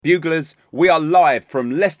Buglers, we are live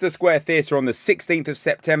from Leicester Square Theatre on the 16th of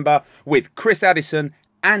September with Chris Addison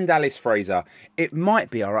and Alice Fraser. It might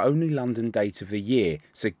be our only London date of the year,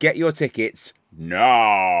 so get your tickets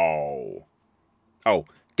now. Oh,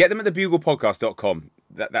 get them at thebuglepodcast.com.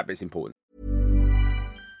 That bit's important.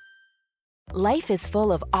 Life is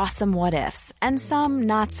full of awesome what-ifs, and some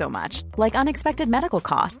not so much, like unexpected medical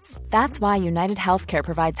costs. That's why United Healthcare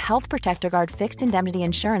provides Health Protector Guard fixed indemnity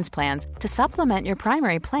insurance plans to supplement your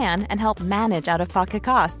primary plan and help manage out-of-pocket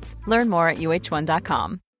costs. Learn more at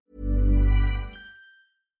uh1.com.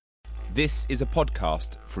 This is a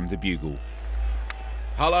podcast from The Bugle.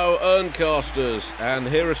 Hello, Urncasters, and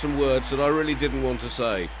here are some words that I really didn't want to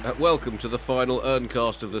say. Welcome to the final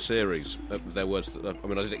Urncast of the series. They're words that I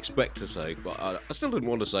didn't expect to say, but I still didn't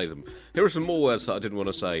want to say them. Here are some more words that I didn't want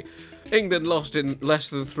to say. England lost in less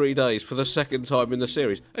than 3 days for the second time in the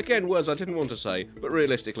series. Again, words I didn't want to say, but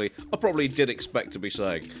realistically, I probably did expect to be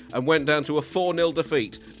saying. And went down to a 4-0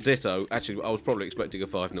 defeat. Ditto. Actually, I was probably expecting a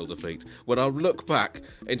 5-0 defeat. When I look back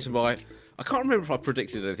into my... I can't remember if I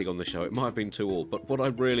predicted anything on the show. It might have been 2-2, but what I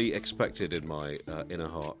really expected in my inner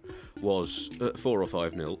heart was 4 or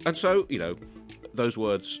 5-0. And so, those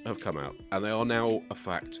words have come out, and they are now a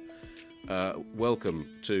fact. Welcome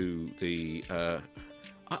to the... I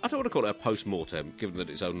don't want to call it a post-mortem, given that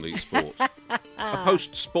it's only sport. A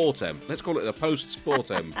post-sportem. Let's call it a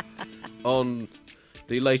post-sportem on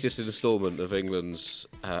the latest instalment of England's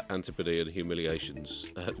Antipodean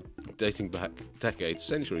humiliations, dating back decades,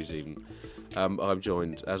 centuries even. I'm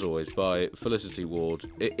joined, as always, by Felicity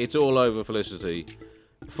Ward. It's all over, Felicity.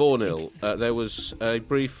 4-0. There was a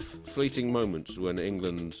brief, fleeting moment when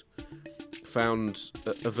England found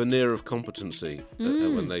a veneer of competency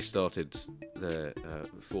when they started their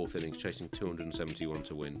fourth innings, chasing 271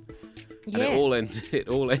 to win. And Yes. it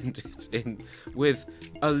all ended with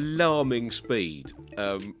alarming speed,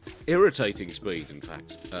 irritating speed, in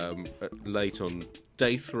fact, late on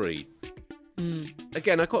day 3.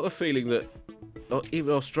 Again, I got the feeling that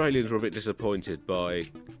even Australians were a bit disappointed by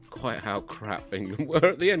quite how crap England were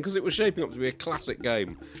at the end, because it was shaping up to be a classic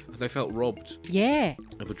game. They felt robbed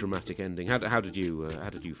of a dramatic ending. How did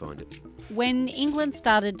you find it? When England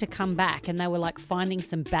started to come back and they were finding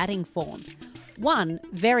some batting form, one,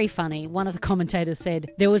 very funny, one of the commentators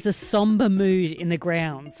said there was a sombre mood in the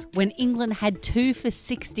grounds when England had 2 for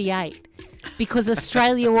 68 because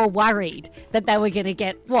Australia were worried that they were going to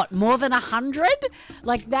get, more than 100?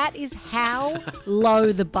 That is how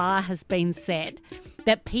low the bar has been set.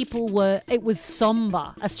 That it was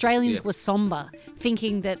sombre. Australians were sombre,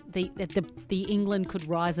 thinking that the England could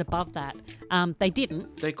rise above that. They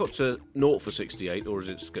didn't. They got to 0 for 68, or as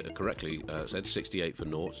it's correctly said, 68 for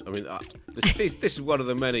 0. This is one of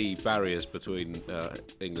the many barriers between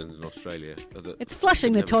England and Australia. It's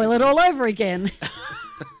flushing the toilet all over again.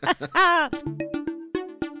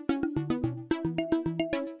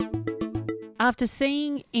 After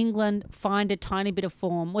seeing England find a tiny bit of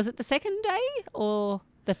form, was it the second day or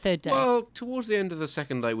the third day? Well, towards the end of the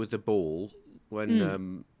second day with the ball,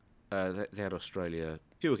 when they had Australia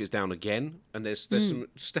a few wickets down again, and there's some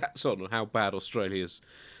stats on how bad Australia's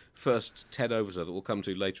first 10 overs are that we'll come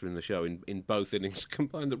to later in the show in both innings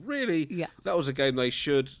combined. That really, that was a game they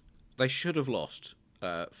should have lost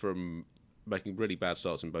from making really bad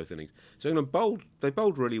starts in both innings. So England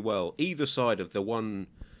bowled really well, either side of the one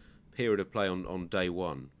period of play on day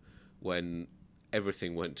one when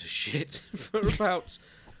everything went to shit for about...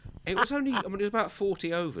 It was about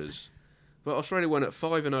 40 overs. But Australia went at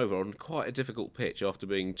 5 and over on quite a difficult pitch after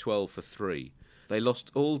being 12 for 3. They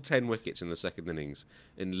lost all 10 wickets in the second innings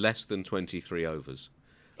in less than 23 overs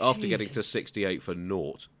after getting to 68 for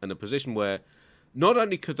 0, and a position where not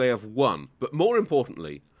only could they have won, but more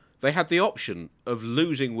importantly, they had the option of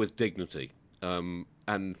losing with dignity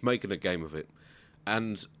and making a game of it.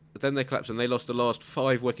 And then they collapsed and they lost the last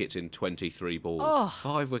 5 wickets in 23 balls. Oh.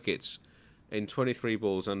 5 wickets in 23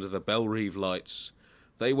 balls under the Belrive lights.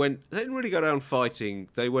 They didn't really go down fighting.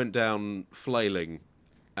 They went down flailing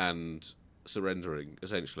and surrendering,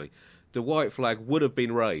 essentially. The white flag would have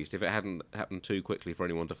been raised if it hadn't happened too quickly for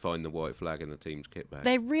anyone to find the white flag in the team's kit bag.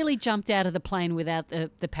 They really jumped out of the plane without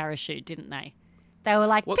the parachute, didn't they? They were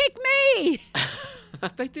like, pick me!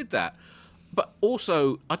 They did that. But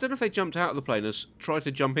also, I don't know if they jumped out of the plane as tried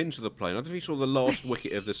to jump into the plane. I don't know if you saw the last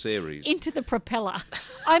wicket of the series. Into the propeller.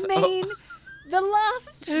 I mean, the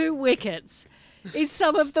last 2 wickets is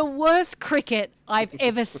some of the worst cricket I've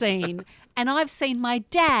ever seen. And I've seen my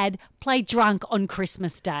dad play drunk on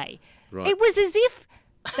Christmas Day. Right. It was as if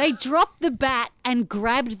they dropped the bat and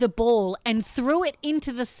grabbed the ball and threw it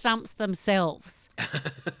into the stumps themselves.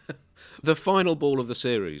 The final ball of the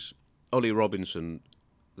series, Ollie Robinson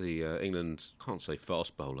England, can't say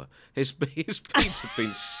fast bowler, his speeds have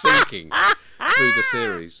been sinking through the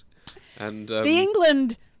series. And the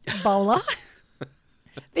England bowler,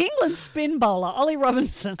 the England spin bowler, Ollie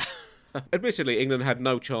Robinson. Admittedly, England had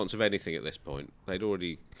no chance of anything at this point. They'd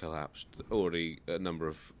already collapsed. Already a number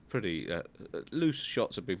of pretty loose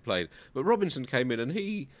shots had been played. But Robinson came in and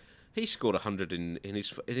he scored 100 in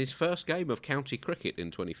his first game of county cricket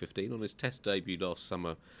in 2015 on his Test debut last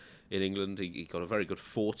summer in England. He got a very good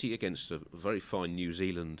 40 against a very fine New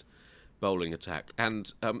Zealand bowling attack.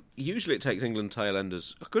 And usually it takes England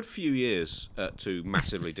tailenders a good few years to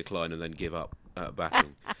massively decline and then give up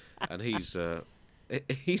batting. And he's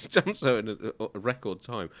done so in a record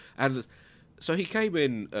time. And so he came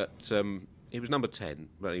in at... he was number 10,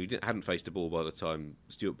 but he hadn't faced a ball by the time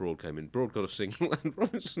Stuart Broad came in. Broad got a single, and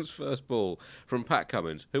Robinson's first ball from Pat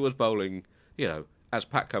Cummins, who was bowling, as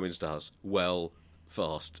Pat Cummins does, well,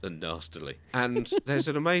 fast and nastily. And there's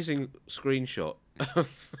an amazing screenshot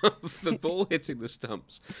of the ball hitting the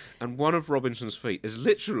stumps, and one of Robinson's feet is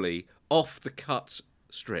literally off the cut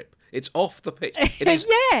strip. It's off the pitch. It is,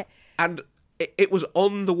 yeah. And it was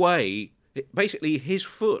on the way. Basically, his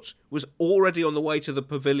foot was already on the way to the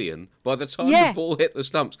pavilion by the time the ball hit the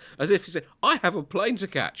stumps, as if he said, I have a plane to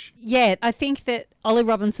catch. Yeah, I think that Ollie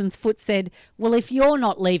Robinson's foot said, well, if you're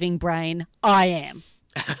not leaving brain, I am.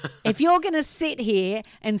 If you're going to sit here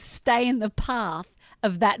and stay in the path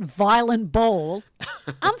of that violent ball,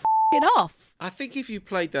 I'm f***ing off. I think if you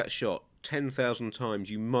played that shot 10,000 times,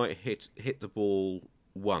 you might hit the ball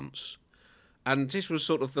once. And this was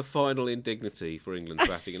sort of the final indignity for England's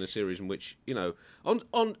batting in a series in which,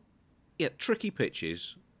 on tricky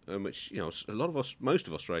pitches, which most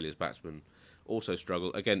of Australia's batsmen also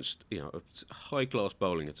struggle against, a high-class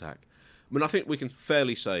bowling attack. I mean, I think we can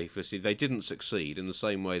fairly say, firstly, they didn't succeed in the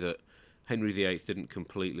same way that Henry VIII didn't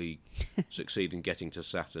completely succeed in getting to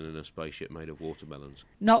Saturn in a spaceship made of watermelons.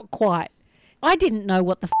 Not quite. I didn't know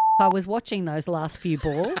what the I was watching those last few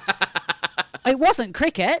balls. It wasn't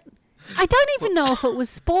cricket. I don't even know if it was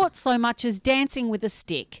sport so much as dancing with a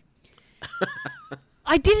stick.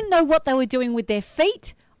 I didn't know what they were doing with their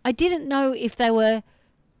feet. I didn't know if they were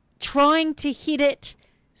trying to hit it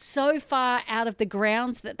so far out of the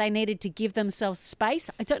ground that they needed to give themselves space.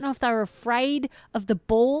 I don't know if they were afraid of the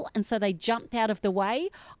ball and so they jumped out of the way.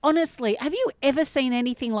 Honestly, have you ever seen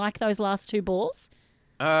anything like those last two balls?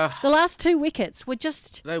 The last two wickets were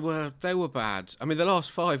just... They were bad. I mean, the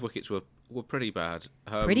last 5 wickets were pretty bad.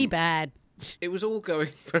 Pretty bad. It was all going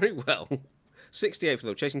very well. 68 for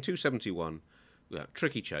them, chasing 271. Yeah,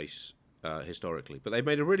 tricky chase, historically. But they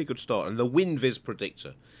made a really good start. And the WinViz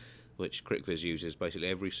predictor, which CricViz uses basically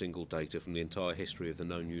every single data from the entire history of the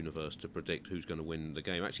known universe to predict who's going to win the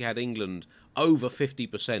game, actually had England over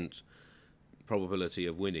 50% probability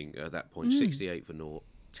of winning at that point. 68 for 0,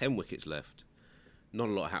 10 wickets left. Not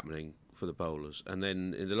a lot happening for the bowlers. And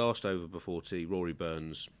then in the last over before tea, Rory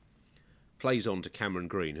Burns plays on to Cameron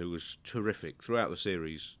Green, who was terrific throughout the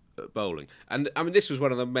series at bowling. And, I mean, this was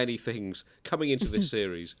one of the many things coming into this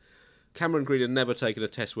series. Cameron Green had never taken a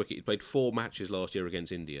Test wicket. He played 4 matches last year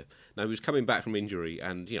against India. Now, he was coming back from injury,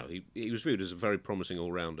 and, he was viewed as a very promising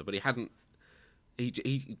all-rounder, but he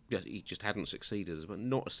just hadn't succeeded. There's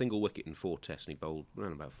not a single wicket in 4 Tests, and he bowled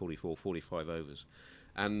around about 44, 45 overs.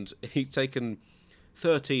 And he'd taken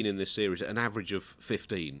 13 in this series at an average of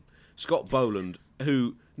 15. Scott Boland,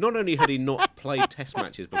 who not only had he not played Test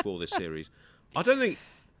matches before this series, I don't think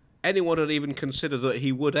anyone had even considered that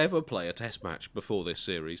he would ever play a Test match before this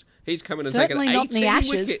series. He's come in and Certainly taken not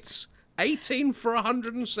 18 wickets. 18 for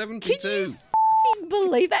 172. Can you f***ing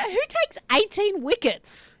believe that? Who takes 18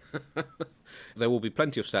 wickets? There will be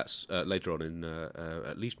plenty of stats later on in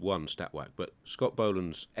at least one stat whack, but Scott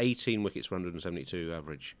Boland's 18 wickets for 172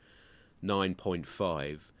 average,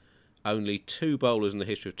 9.5. Only 2 bowlers in the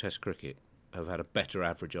history of Test cricket have had a better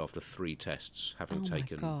average after 3 tests, having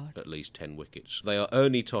taken at least 10 wickets. They are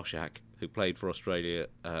Ernie Toshak, who played for Australia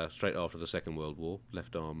straight after the Second World War,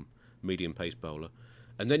 left-arm medium-pace bowler.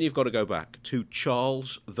 And then you've got to go back to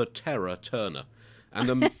Charles the Terror Turner.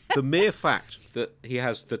 And the mere fact that he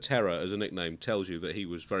has the Terror as a nickname tells you that he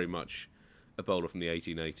was very much a bowler from the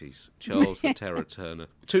 1880s. Charles the Terror Turner.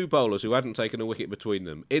 2 bowlers who hadn't taken a wicket between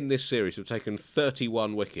them in this series have taken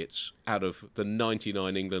 31 wickets out of the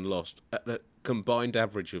 99 England lost at a combined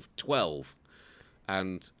average of 12.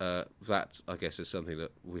 And that, I guess, is something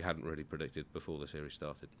that we hadn't really predicted before the series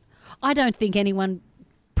started. I don't think anyone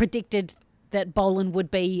predicted that Boland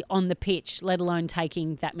would be on the pitch, let alone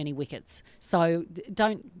taking that many wickets. So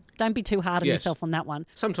don't be too hard on yourself on that one.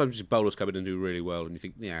 Sometimes bowlers come in and do really well, and you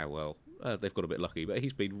think, they've got a bit lucky, but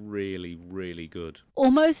he's been really, really good.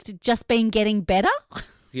 Almost just been getting better.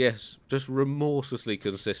 Yes, just remorselessly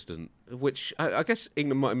consistent, which I guess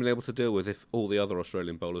England might have been able to deal with if all the other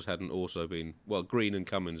Australian bowlers hadn't also been, well, Green and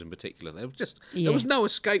Cummins in particular. There was no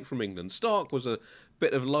escape from England. Stark was a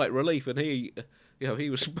bit of light relief, and he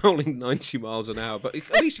was bowling 90 miles an hour, but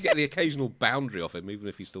at least you get the occasional boundary off him, even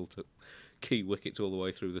if he still took key wickets all the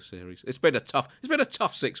way through the series. It's been a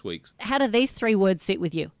tough 6 weeks. How do these 3 words sit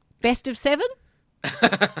with you? Best of 7?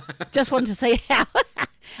 Just wanted to see how.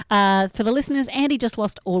 For the listeners, Andy just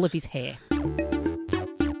lost all of his hair.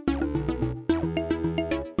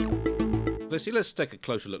 Let's take a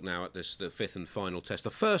closer look now at the 5th and final test,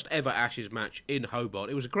 the first ever Ashes match in Hobart.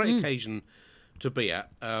 It was a great occasion to be at.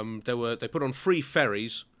 They put on 3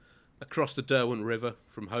 ferries across the Derwent River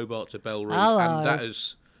from Hobart to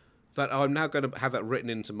Belrose, and I'm now going to have that written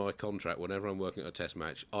into my contract whenever I'm working at a test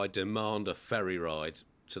match. I demand a ferry ride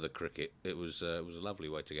to the cricket. It was a lovely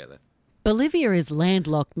way to get there. Bolivia is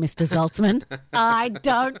landlocked, Mr. Zaltzman. I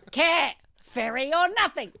don't care. Ferry or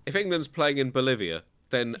nothing. If England's playing in Bolivia,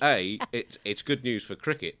 then A, it's good news for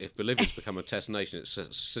cricket. If Bolivia's become a test nation, it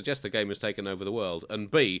suggests the game has taken over the world.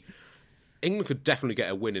 And B, England could definitely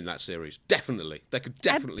get a win in that series. Definitely. They could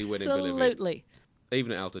definitely win in Bolivia. Absolutely.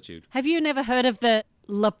 Even at altitude. Have you never heard of the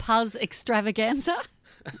La Paz extravaganza?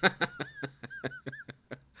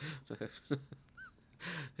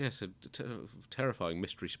 Yes, a terrifying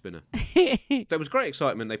mystery spinner. There was great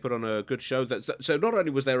excitement. They put on a good show. So not only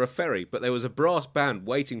was there a ferry, but there was a brass band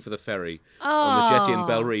waiting for the ferry on the jetty in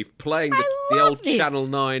Belrive, playing the old Channel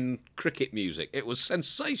 9 cricket music. It was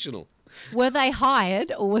sensational. Were they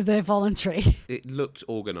hired or were they voluntary? It looked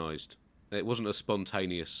organised. It wasn't a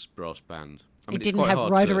spontaneous brass band. I mean, it didn't have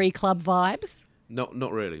Rotary Club vibes?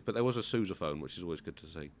 Not really, but there was a sousaphone, which is always good to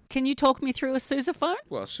see. Can you talk me through a sousaphone?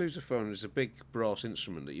 Well, a sousaphone is a big brass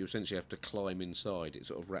instrument that you essentially have to climb inside. It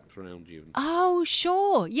sort of wraps around you. Oh,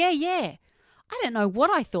 sure. Yeah. I don't know what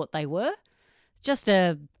I thought they were. Just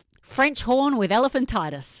a French horn with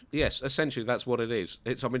elephantitis. Yes, essentially that's what it is.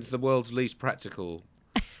 It's the world's least practical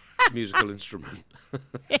musical instrument.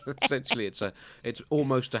 Essentially, it's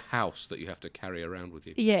almost a house that you have to carry around with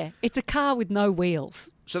you. Yeah, it's a car with no wheels.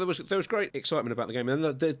 So there was great excitement about the game, and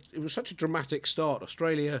it was such a dramatic start.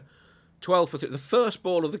 Australia, 12 for 3. The first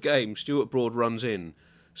ball of the game, Stuart Broad runs in,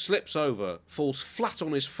 slips over, falls flat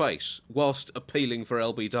on his face whilst appealing for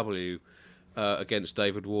LBW against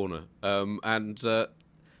David Warner, the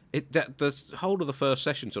whole of the first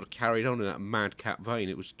session sort of carried on in that madcap vein.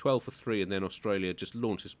 It was 12 for 3, and then Australia just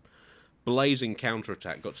launched this blazing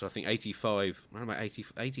counter-attack, got to, I think, 85, around about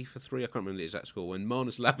 80 for 3, I can't remember the exact score, when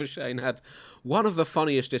Marnus Labuschagne had one of the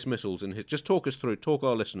funniest dismissals in his... Just talk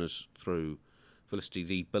our listeners through, Felicity,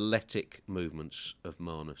 the balletic movements of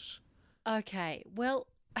Marnus. Okay, well,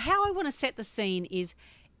 how I want to set the scene is,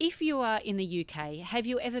 if you are in the UK, have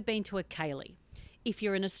you ever been to a ceilidh? If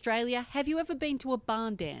you're in Australia, have you ever been to a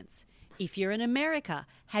barn dance? If you're in America,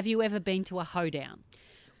 have you ever been to a hoedown?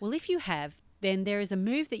 Well, if you have, then there is a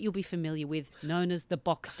move that you'll be familiar with known as the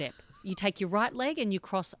box step. You take your right leg and you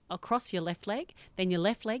cross across your left leg, then your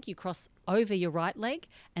left leg you cross over your right leg,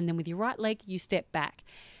 and then with your right leg you step back.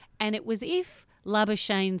 And it was if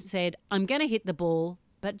Labuschagne said, I'm going to hit the ball,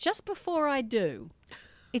 but just before I do,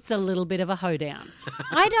 it's a little bit of a hoedown.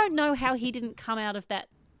 I don't know how he didn't come out of that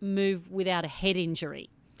move without a head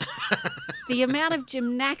injury. The amount of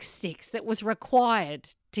gymnastics that was required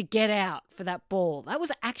to get out for that ball, that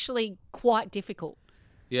was actually quite difficult.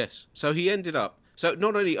 Yes. So he ended up... So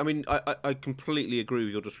not only... I completely agree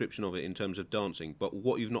with your description of it in terms of dancing, but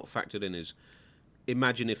what you've not factored in is,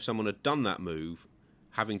 imagine if someone had done that move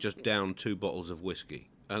having just downed 2 bottles of whiskey.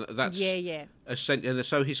 And that's... Yeah. And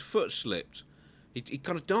so his foot slipped. He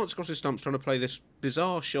kind of danced across his stumps trying to play this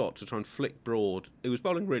bizarre shot to try and flick Broad. He was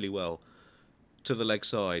bowling really well to the leg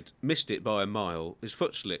side. Missed it by a mile. His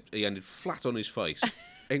foot slipped. He ended flat on his face.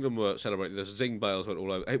 England were celebrating. The zing bales went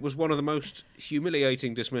all over. It was one of the most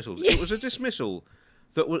humiliating dismissals. Yeah. It was a dismissal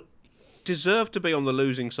that deserved to be on the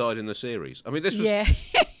losing side in the series. I mean, this was... Yeah.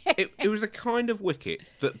 it was the kind of wicket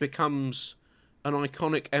that becomes an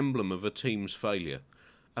iconic emblem of a team's failure.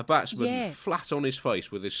 A batsman flat on his face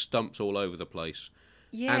with his stumps all over the place.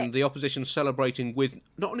 Yeah. And the opposition celebrating with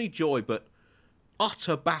not only joy, but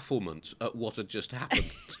utter bafflement at what had just happened.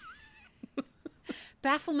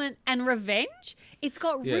 Bafflement and revenge? It's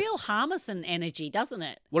got real Harmison energy, doesn't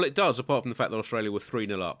it? Well, it does, apart from the fact that Australia were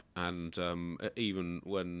 3-0 up. And even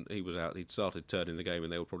when he was out, he'd started turning the game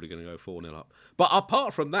and they were probably going to go 4-0 up. But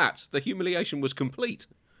apart from that, the humiliation was complete.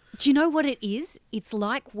 Do you know what it is? It's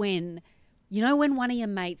like when... You know when one of your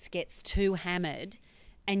mates gets too hammered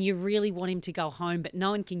and you really want him to go home, but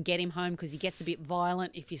no one can get him home because he gets a bit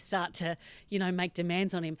violent if you start to, make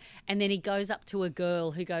demands on him. And then he goes up to a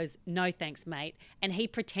girl who goes, "No thanks, mate." And he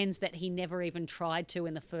pretends that he never even tried to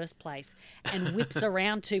in the first place and whips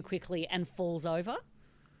around too quickly and falls over.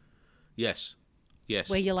 Yes.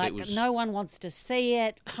 Where you're like, no one wants to see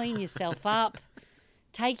it. Clean yourself up.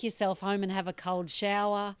 Take yourself home and have a cold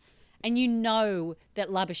shower. And you know that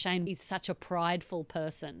Labuschagne is such a prideful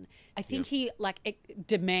person. I think he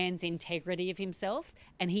demands integrity of himself,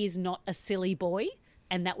 and he is not a silly boy,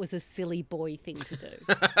 and that was a silly boy thing to do.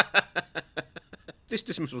 This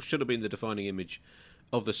dismissal should have been the defining image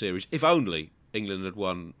of the series, if only England had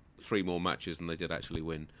won 3 more matches than they did actually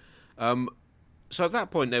win. So at that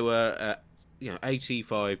point they were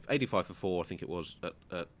 85 for 4, I think it was,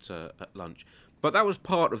 at lunch. But that was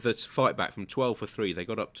part of the fight back from 12 for 3. They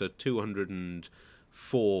got up to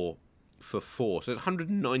 204 for 4. So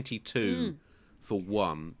 192 for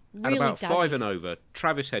 1. Really and about duggy. 5 and over,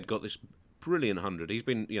 Travis Head got this brilliant 100. He's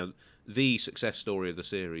been, the success story of the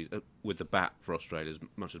series with the bat for Australia, as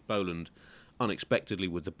much as Boland unexpectedly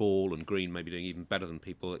with the ball, and Green maybe doing even better than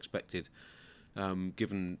people expected.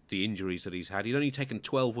 Given the injuries that he's had. He'd only taken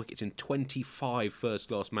 12 wickets in 25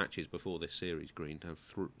 first-class matches before this series, Green, down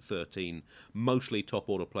 13. Mostly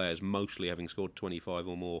top-order players, mostly having scored 25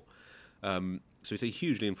 or more. So it's a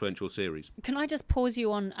hugely influential series. Can I just pause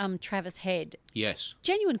you on Travis Head? Yes.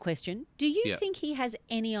 Genuine question. Do you think he has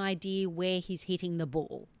any idea where he's hitting the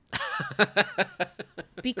ball?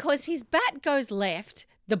 Because his bat goes left,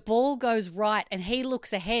 the ball goes right, and he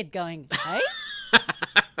looks ahead going, hey?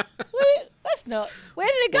 Where did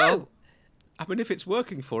it go? Well, I mean, if it's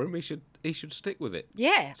working for him, he should stick with it.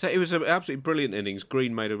 Yeah. So it was an absolutely brilliant innings.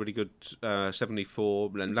 Green made a really good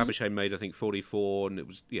 74, and Labuschagne made, I think, 44, and it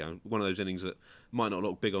was one of those innings that might not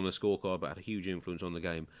look big on the scorecard, but had a huge influence on the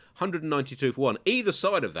game. 192 for 1. Either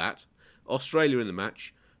side of that, Australia in the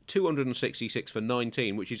match, 266 for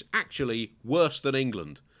 19, which is actually worse than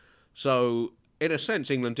England. So, in a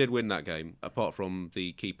sense, England did win that game, apart from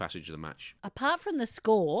the key passage of the match. Apart from the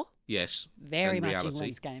score, yes, very much reality.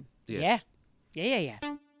 England's game. Yes. Yeah.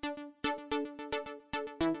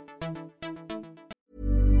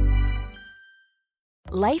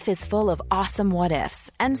 Life is full of awesome what-ifs,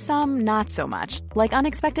 and some not so much, like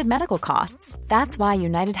unexpected medical costs. That's why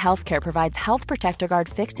United Healthcare provides Health Protector Guard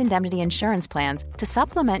fixed indemnity insurance plans to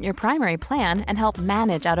supplement your primary plan and help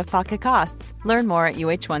manage out-of-pocket costs. Learn more at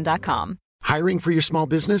uh1.com. Hiring for your small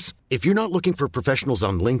business? If you're not looking for professionals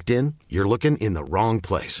on LinkedIn, you're looking in the wrong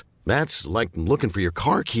place. That's like looking for your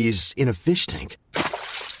car keys in a fish tank.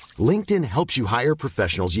 LinkedIn helps you hire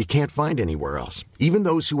professionals you can't find anywhere else, even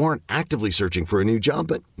those who aren't actively searching for a new job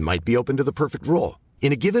but might be open to the perfect role.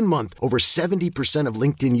 In a given month, over 70% of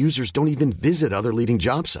LinkedIn users don't even visit other leading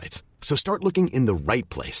job sites. So start looking in the right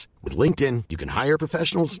place. With LinkedIn, you can hire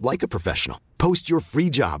professionals like a professional. Post your free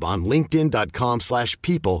job on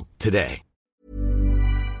linkedin.com/people today.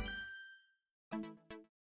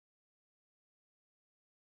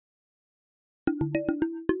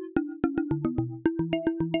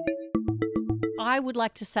 I would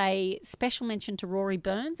like to say special mention to Rory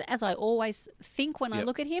Burns, as I always think when I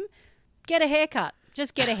look at him. Get a haircut.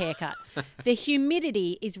 Just get a haircut. The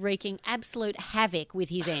humidity is wreaking absolute havoc with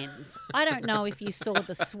his ends. I don't know if you saw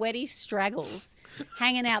the sweaty straggles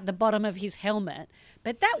hanging out the bottom of his helmet,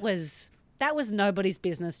 but that was nobody's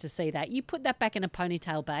business to see that. You put that back in a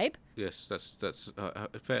ponytail, babe. Yes, that's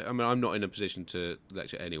fair. I mean, I'm not in a position to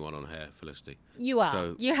lecture anyone on hair, Felicity. You are.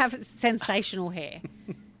 So... You have sensational hair.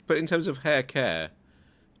 But in terms of hair care,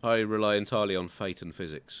 I rely entirely on fate and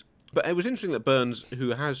physics. But it was interesting that Burns, who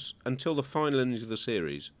has, until the final innings of the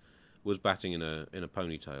series, was batting in a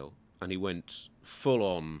ponytail, and he went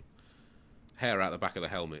full-on hair out the back of the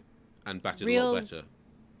helmet and batted a lot better.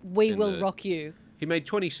 We will rock you. He made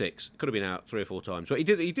 26, could have been out 3 or 4 times, but he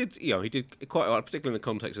did quite a lot, particularly in the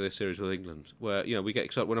context of this series with England, where we get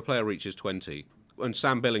excited when a player reaches 20. And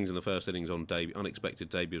Sam Billings in the first innings on unexpected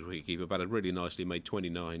debut as wicketkeeper batted really nicely, made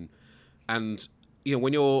 29. And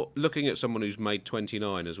when you're looking at someone who's made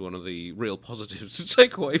 29 as one of the real positives to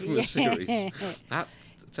take away from the series, that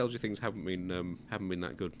tells you things haven't been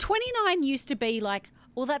that good. 29 used to be like,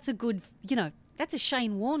 well, that's a good, that's a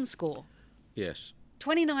Shane Warne score. Yes.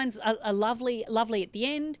 29's a lovely at the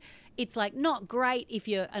end. It's like not great if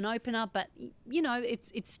you're an opener, but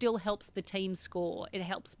it still helps the team score. It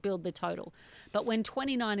helps build the total. But when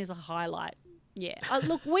 29 is a highlight, yeah.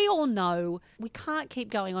 Look, we all know we can't keep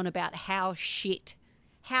going on about how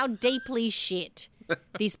deeply shit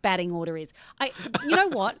this batting order is. You know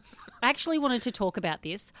what? I actually wanted to talk about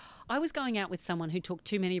this. I was going out with someone who took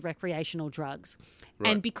too many recreational drugs.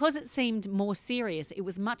 Right. And because it seemed more serious, it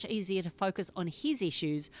was much easier to focus on his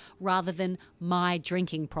issues rather than my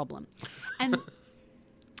drinking problem. And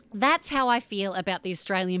that's how I feel about the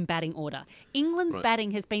Australian batting order. England's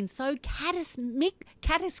batting has been so cataclysmically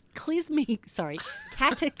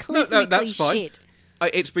that's fine. shit.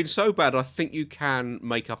 It's been so bad, I think you can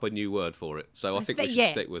make up a new word for it. So I think we should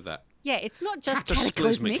stick with that. Yeah, it's not just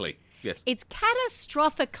cataclysmic. Yes. It's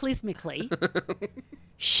catastrophicalismically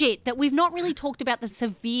shit that we've not really talked about the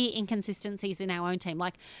severe inconsistencies in our own team.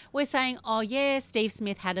 Like, we're saying, oh, yeah, Steve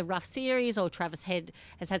Smith had a rough series, or Travis Head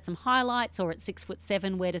has had some highlights, or at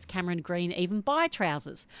 6'7", where does Cameron Green even buy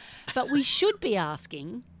trousers? But we should be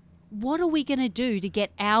asking, what are we going to do to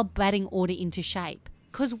get our batting order into shape?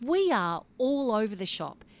 Because we are all over the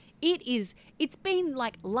shop. It's been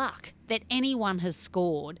like luck that anyone has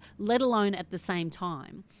scored, let alone at the same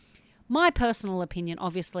time. My personal opinion,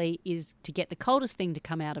 obviously, is to get the coldest thing to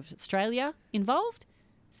come out of Australia involved,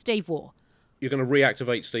 Steve Waugh. You're going to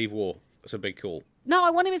reactivate Steve Waugh. That's a big call. No, I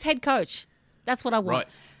want him as head coach. That's what I want. Right.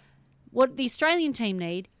 What the Australian team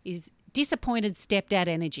need is disappointed stepdad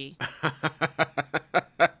energy.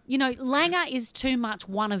 You know, Langer is too much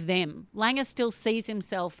one of them. Langer still sees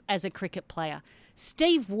himself as a cricket player.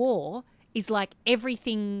 Steve Waugh is like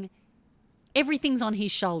everything's on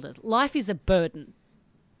his shoulders. Life is a burden.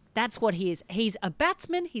 That's what he is. He's a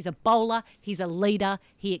batsman, he's a bowler, he's a leader.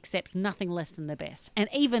 He accepts nothing less than the best. And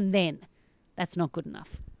even then, that's not good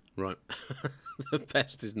enough. Right. The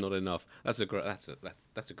best is not enough. That's a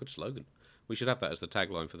good slogan. We should have that as the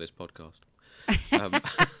tagline for this podcast.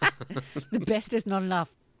 The best is not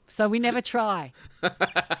enough, so we never try.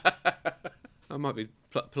 I might be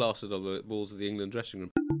plastered on the walls of the England dressing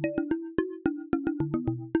room.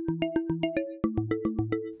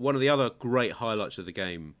 One of the other great highlights of the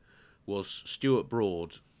game was Stuart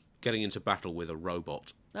Broad getting into battle with a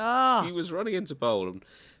robot. Oh. He was running into bowl, and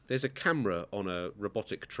there's a camera on a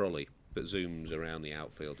robotic trolley that zooms around the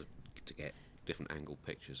outfield to get different angle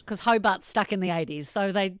pictures. Because Hobart's stuck in the 80s,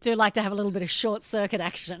 so they do like to have a little bit of short circuit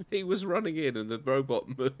action. He was running in and the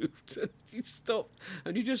robot moved and he stopped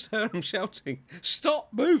and you just heard him shouting, "Stop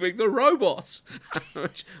moving the robots!"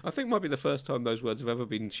 Which I think might be the first time those words have ever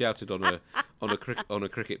been shouted on a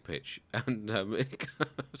cricket pitch. And it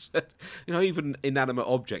kind of said, even inanimate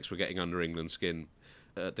objects were getting under England's skin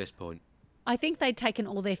at this point. I think they'd taken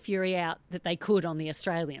all their fury out that they could on the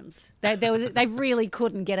Australians. They really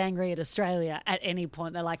couldn't get angry at Australia at any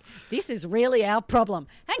point. They're like, this is really our problem.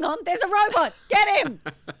 Hang on, there's a robot. Get him.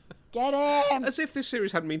 Get him. As if this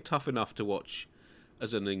series hadn't been tough enough to watch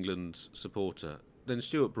as an England supporter, then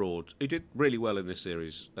Stuart Broad, who did really well in this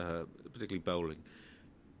series, particularly bowling,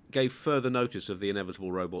 gave further notice of the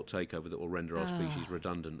inevitable robot takeover that will render our species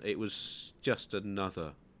redundant. It was just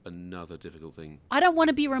another difficult thing. I don't want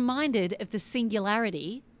to be reminded of the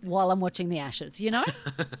singularity while I'm watching the Ashes,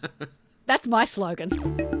 That's my slogan.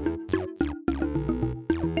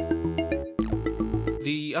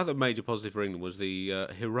 The other major positive for England was the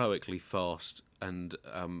heroically fast and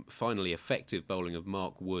finally effective bowling of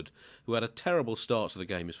Mark Wood, who had a terrible start to the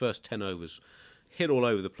game. His first 10 overs hit all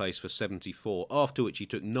over the place for 74, after which he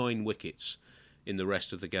took 9 wickets in the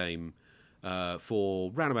rest of the game. For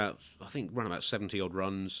round about 70-odd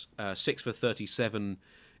runs, 6 for 37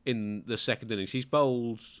 in the second innings. He's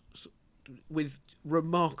bowled with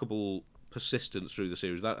remarkable persistence through the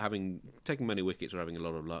series, without having taken many wickets or having a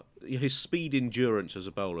lot of luck. His speed endurance as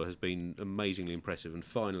a bowler has been amazingly impressive, and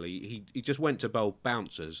finally he just went to bowl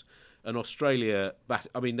bouncers, and Australia,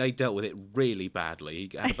 they dealt with it really badly.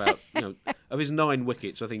 He had about, of his 9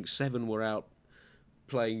 wickets, I think 7 were out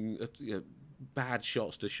playing, bad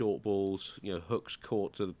shots to short balls, hooks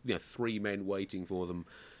caught to 3 men waiting for them.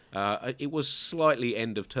 It was slightly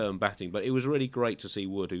end of term batting, but it was really great to see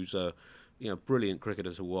Wood, who's a brilliant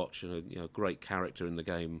cricketer to watch and a great character in the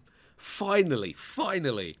game. Finally,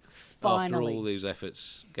 after all these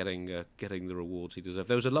efforts, getting the rewards he deserved.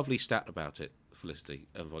 There was a lovely stat about it, Felicity,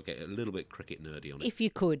 if I get a little bit cricket nerdy on it. If you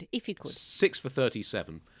could. 6 for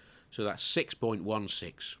 37, so that's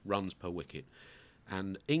 6.16 runs per wicket.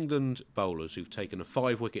 And England bowlers who've taken a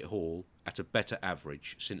 5-wicket haul at a better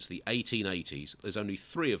average since the 1880s, there's only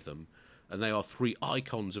 3 of them, and they are 3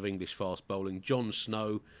 icons of English fast bowling. John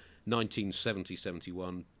Snow,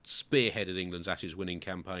 1970-71, spearheaded England's Ashes winning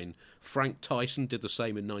campaign. Frank Tyson did the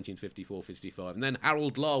same in 1954-55. And then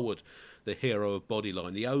Harold Larwood, the hero of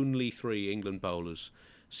Bodyline, the only 3 England bowlers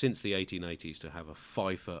since the 1880s to have a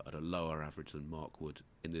fifer at a lower average than Mark Wood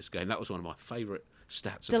in this game. That was one of my favourite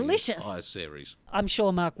stats of the entire series. I'm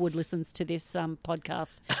sure Mark Wood listens to this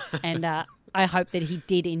podcast and I hope that he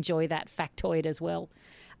did enjoy that factoid as well.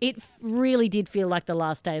 It really did feel like the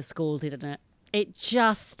last day of school, didn't it? It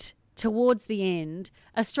just, towards the end,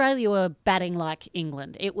 Australia were batting like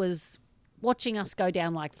England. It was, watching us go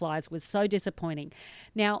down like flies was so disappointing.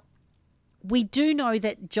 Now, we do know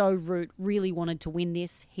that Joe Root really wanted to win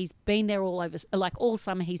this. He's been there all over, like all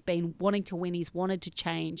summer, he's been wanting to win. He's wanted to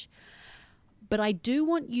change. But I do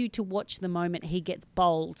want you to watch the moment he gets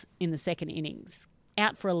bowled in the second innings.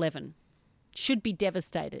 Out for 11. Should be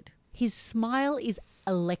devastated. His smile is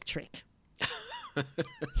electric.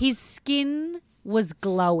 His skin was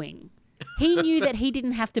glowing. He knew that he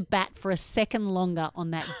didn't have to bat for a second longer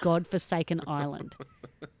on that godforsaken island.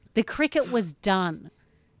 The cricket was done.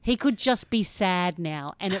 He could just be sad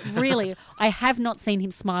now. And it really, I have not seen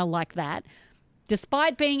him smile like that.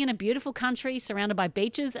 Despite being in a beautiful country surrounded by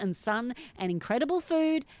beaches and sun and incredible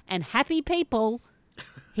food and happy people,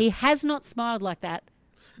 he has not smiled like that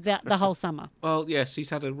the whole summer. Well, yes, he's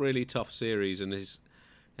had a really tough series and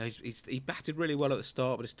he batted really well at the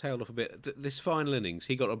start, but it's tailed off a bit. This final innings,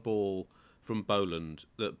 he got a ball from Boland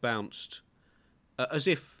that bounced as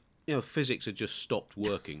if physics had just stopped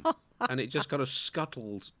working. And it just kind of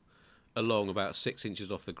scuttled along about 6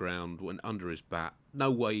 inches off the ground, went under his bat. No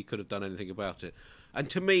way he could have done anything about it. And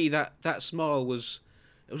to me, that smile was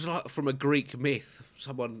like from a Greek myth,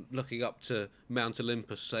 someone looking up to Mount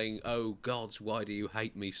Olympus saying, "Oh gods, why do you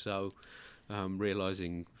hate me so?"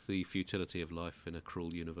 Realising the futility of life in a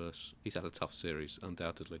cruel universe. He's had a tough series,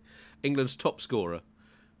 undoubtedly. England's top scorer,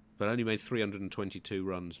 but only made 322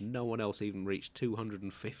 runs. No one else even reached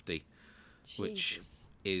 250, Jesus. Which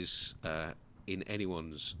is, in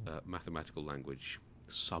anyone's mathematical language,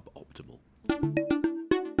 suboptimal.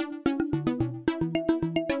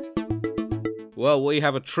 Well, we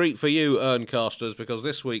have a treat for you, Urncasters, because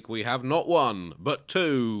this week we have not one, but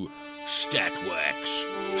two stat whacks.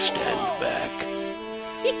 Stand back.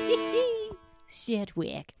 Stat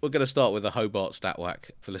whack. We're going to start with the Hobart stat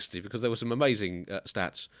whack, Felicity, because there were some amazing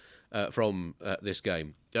stats from this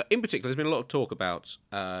game. In particular, there's been a lot of talk about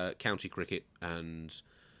county cricket and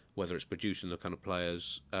whether it's producing the kind of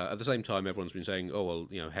players. At the same time, everyone's been saying, oh,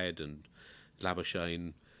 well, Head and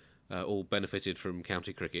Labuschagne all benefited from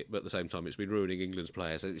county cricket, but at the same time, it's been ruining England's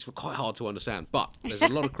players. It's quite hard to understand. But there's a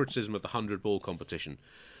lot of criticism of the 100-ball competition.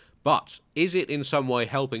 But is it in some way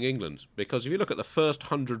helping England? Because if you look at the first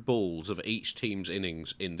 100 balls of each team's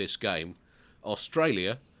innings in this game,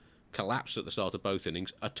 Australia collapsed at the start of both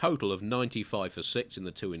innings, a total of 95 for 6 in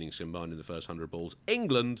the two innings combined in the first 100 balls.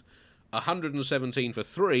 England, 117 for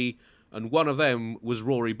 3, and one of them was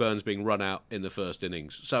Rory Burns being run out in the first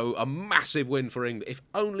innings. So a massive win for England. If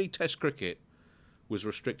only Test cricket was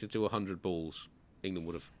restricted to 100 balls, England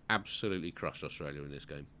would have absolutely crushed Australia in this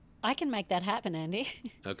game. I can make that happen, Andy.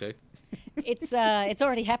 Okay. It's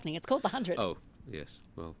already happening. It's called the 100. Oh, yes.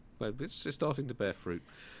 Well, it's starting to bear fruit.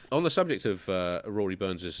 On the subject of Rory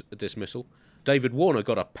Burns' dismissal, David Warner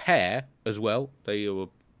got a pair as well. They were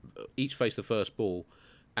each faced the first ball,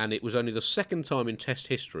 and it was only the second time in Test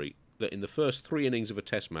history that in the first 3 innings of a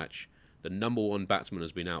Test match, the number one batsman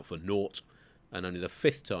has been out for naught, and only the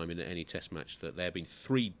 5th time in any Test match that there have been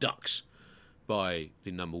 3 ducks by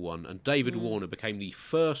the number one. And David Warner became the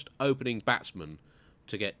first opening batsman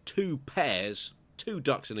to get 2 pairs, 2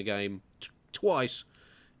 ducks in a game, twice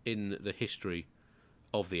in the history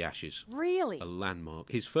of the Ashes. Really? A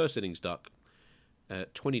landmark. His first innings duck,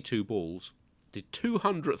 22 balls, the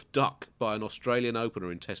 200th duck by an Australian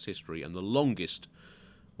opener in Test history, and the longest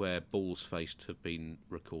where balls faced have been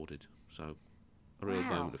recorded. So, a real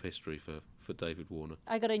moment of history for David Warner.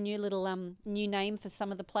 I got a new little new name for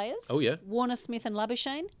some of the players. Oh, yeah? Warner, Smith and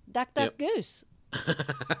Labuschagne. Duck, duck, goose.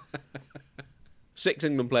 6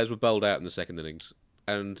 England players were bowled out in the second innings,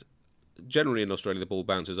 and generally in Australia the ball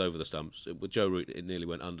bounces over the stumps. With Joe Root, it nearly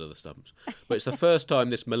went under the stumps. But it's the first time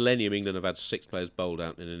this millennium England have had 6 players bowled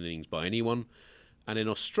out in an innings by anyone. And in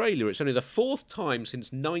Australia, it's only the 4th time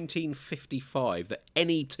since 1955 that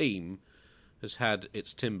any team has had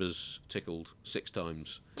its timbers tickled 6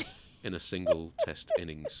 times in a single Test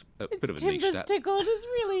innings. A bit of a niche timbers stat. tickled is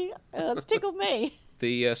really... it's tickled me.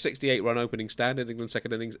 The 68-run opening stand in England's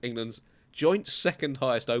second innings, England's joint second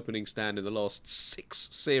highest opening stand in the last 6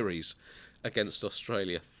 series against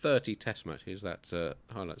Australia. 30 Test matches. That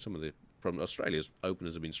highlights some of the problems. Australia's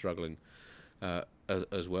openers have been struggling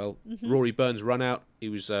as well. Mm-hmm. Rory Burns run out. He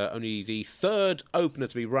was only the 3rd opener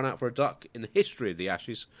to be run out for a duck in the history of the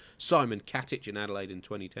Ashes. Simon Katic in Adelaide in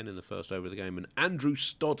 2010 in the first over of the game, and Andrew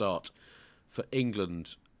Stoddart for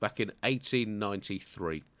England back in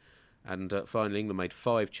 1893. And finally, England made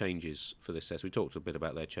 5 changes for this test. We talked a bit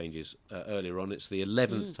about their changes earlier on. It's the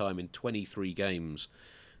 11th time in 23 games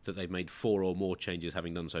that they've made 4 or more changes,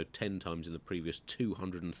 having done so 10 times in the previous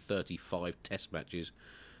 235 test matches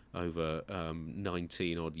over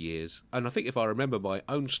 19 odd years. And I think if I remember my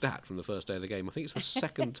own stat from the first day of the game, I think it's the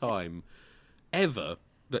second time ever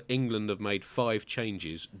that England have made 5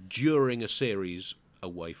 changes during a series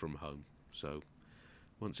away from home. So,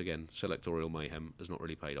 once again, selectorial mayhem has not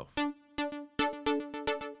really paid off.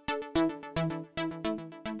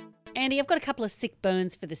 Andy, I've got a couple of sick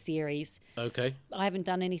burns for the series. Okay. I haven't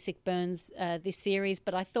done any sick burns this series,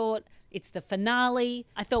 but I thought it's the finale.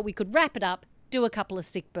 I thought we could wrap it up, do a couple of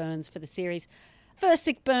sick burns for the series. First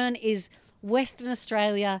sick burn is Western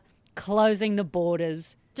Australia closing the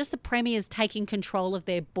borders. Just the premiers taking control of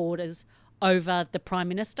their borders over the Prime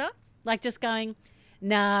Minister. Like just going,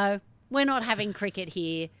 no, we're not having cricket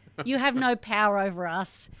here. You have no power over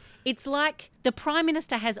us. It's like the Prime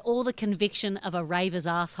Minister has all the conviction of a raver's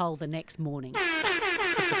asshole the next morning.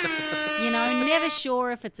 Never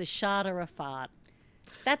sure if it's a shard or a fart.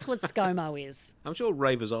 That's what ScoMo is. I'm sure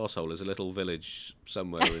Raver's Arsehole is a little village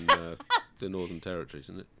somewhere in the Northern Territories,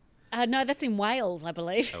 isn't it? No, that's in Wales, I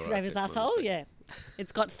believe. Oh, right, Raver's okay, asshole, yeah.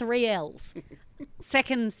 It's got 3 L's.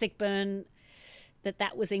 Second sick burn,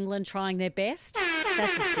 that was England trying their best.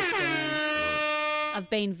 That's a sick burn. I've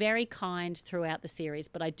been very kind throughout the series,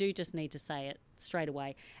 but I do just need to say it straight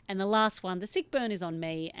away. And the last one, the sick burn is on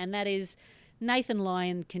me, and that is Nathan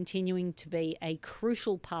Lyon continuing to be a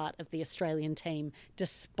crucial part of the Australian team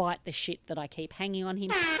despite the shit that I keep hanging on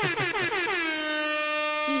him.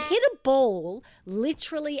 He hit a ball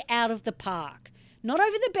literally out of the park. Not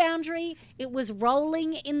over the boundary, it was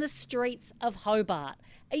rolling in the streets of Hobart.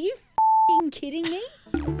 Are you f***ing kidding me?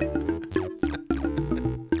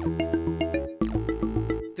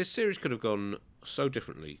 This series could have gone so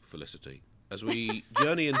differently, Felicity, as we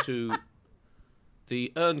journey into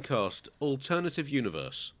the Urncast alternative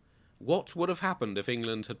universe. What would have happened if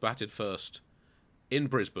England had batted first in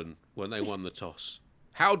Brisbane when they won the toss?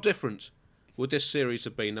 How different would this series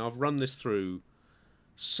have been? Now, I've run this through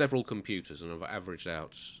several computers and I've averaged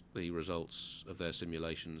out the results of their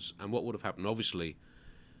simulations. And what would have happened? Obviously,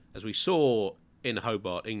 as we saw in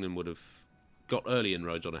Hobart, England would have got early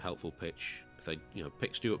inroads on a helpful pitch. If they,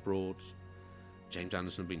 picked Stuart Broad, James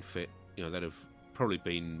Anderson had been fit, they'd have probably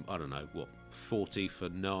been, 40 for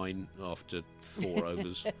 9 after 4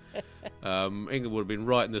 overs. England would have been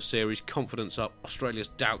right in the series, confidence up. Australia's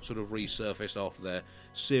doubts would have resurfaced after their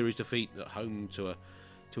series defeat at home to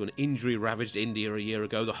an injury-ravaged India a year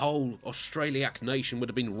ago. The whole Australiac nation would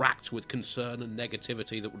have been racked with concern and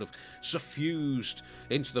negativity that would have suffused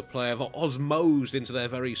into the play, osmosed into their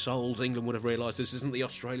very souls. England would have realised this isn't the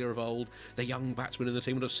Australia of old. The young batsmen in the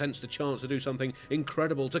team would have sensed the chance to do something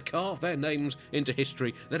incredible, to carve their names into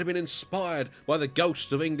history. They'd have been inspired by the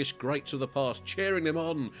ghosts of English greats of the past, cheering them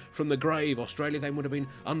on from the grave. Australia then would have been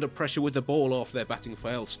under pressure with the ball after their batting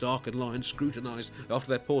failed. Stark and Lyon scrutinised after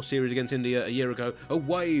their poor series against India a year ago. A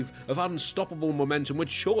wave of unstoppable momentum would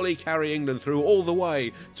surely carry England through all the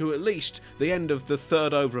way to at least the end of the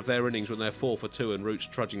third over of their innings when they're 4 for 2 and Roots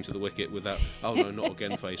trudging to the wicket with that oh no not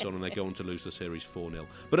again face on, and they go on to lose the series 4-0.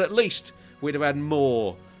 But at least we'd have had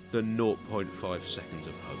more than 0.5 seconds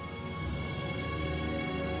of hope.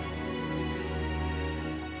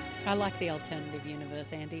 I like the alternative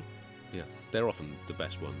universe, Andy. Yeah, they're often the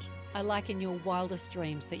best ones. I like in your wildest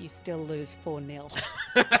dreams that you still lose 4-0.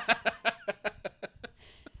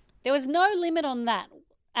 There was no limit on that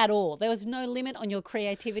at all. There was no limit on your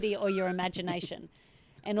creativity or your imagination.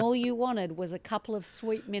 And all you wanted was a couple of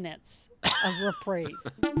sweet minutes of reprieve.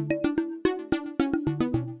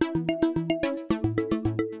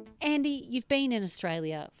 Andy, you've been in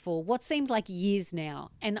Australia for what seems like years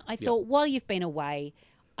now. And I thought while you've been away,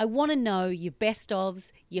 I want to know your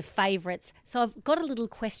best-ofs, your favourites. So I've got a little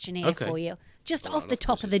questionnaire for you, just off the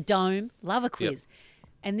top of the dome. Love a quiz. Yep.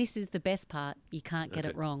 And this is the best part. You can't get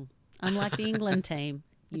it wrong. Unlike the England team,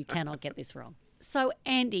 you cannot get this wrong. So,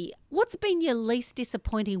 Andy, what's been your least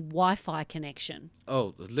disappointing Wi-Fi connection?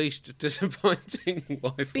 Oh, the least disappointing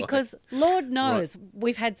Wi-Fi. Because Lord knows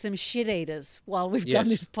we've had some shit eaters while we've done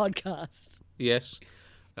this podcast. Yes,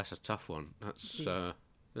 that's a tough one. That's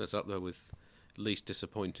up there with least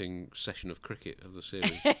disappointing session of cricket of the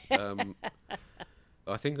series.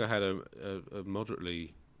 I think I had a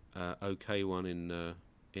moderately okay one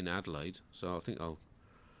in Adelaide, so I think I'll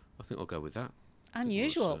go with that.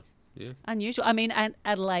 Unusual. Yeah. Unusual. I mean,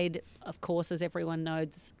 Adelaide, of course, as everyone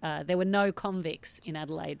knows, there were no convicts in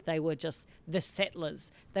Adelaide. They were just the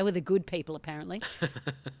settlers. They were the good people, apparently.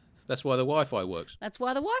 That's why the Wi-Fi works. That's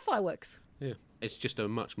why the Wi-Fi works. Yeah. It's just a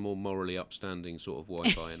much more morally upstanding sort of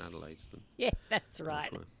Wi-Fi in Adelaide. Yeah, that's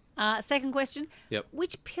right. Second question. Yep.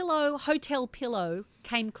 Which hotel pillow,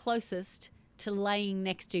 came closest to laying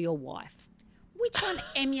next to your wife? Which one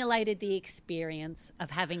emulated the experience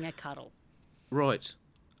of having a cuddle? Right.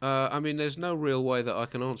 I mean, there's no real way that I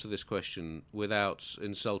can answer this question without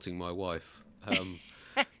insulting my wife.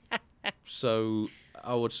 So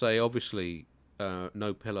I would say, obviously,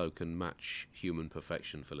 no pillow can match human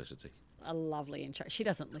perfection, Felicity. A lovely intro. She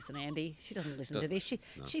doesn't listen, Andy. She doesn't listen to this.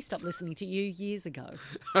 She stopped listening to you years ago.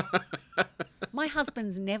 My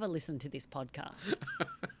husband's never listened to this podcast.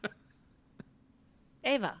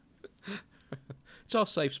 Ever. It's our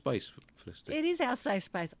safe space, Felicity. It is our safe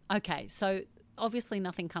space. Okay, so obviously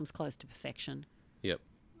nothing comes close to perfection. Yep.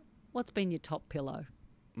 What's been your top pillow?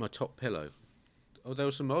 My top pillow. Oh, there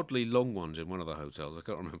were some oddly long ones in one of the hotels. I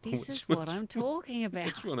can't remember This which is what I'm talking about.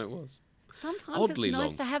 which one it was. Sometimes Oddly it's nice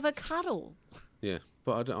long. to have a cuddle. Yeah,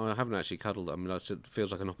 but I haven't actually cuddled. I mean, it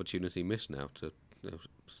feels like an opportunity missed now to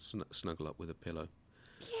snuggle up with a pillow.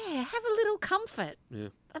 Yeah, have a little comfort. Yeah.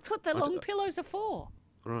 That's what the long pillows are for.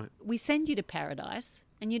 Right. We send you to paradise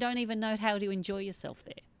and you don't even know how to enjoy yourself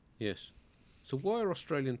there. Yes. So why are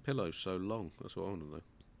Australian pillows so long? That's what I want to know.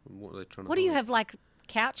 And what are they trying to What do you hide? have, like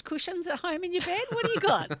couch cushions at home in your bed? What do you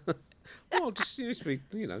got? Well, just it used to be,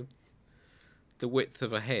 the width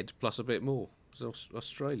of a head plus a bit more. So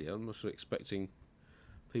Australia, I'm not expecting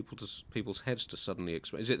people's heads to suddenly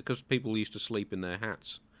expand. Is it because people used to sleep in their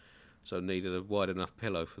hats, so needed a wide enough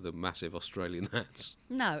pillow for the massive Australian hats?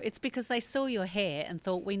 No, it's because they saw your hair and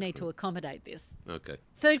thought we need to accommodate this. Okay.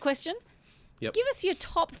 Third question. Yep. Give us your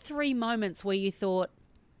top 3 moments where you thought,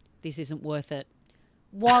 this isn't worth it,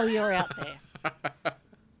 while you're out there.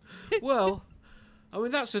 Well, I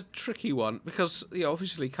mean, that's a tricky one because,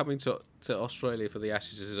 obviously coming to Australia for the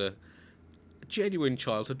Ashes is a genuine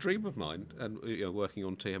childhood dream of mine, and working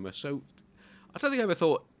on TMS. So I don't think I ever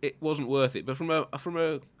thought it wasn't worth it. But from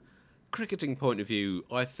a cricketing point of view,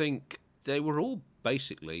 I think they were all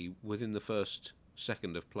basically within the first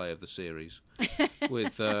second of play of the series,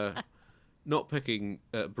 with not picking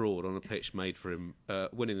Broad on a pitch made for him,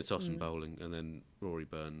 winning the toss and bowling, and then Rory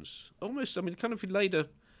Burns almost. I mean, kind of laid a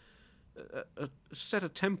set a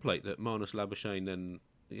template that Marnus Labuschagne then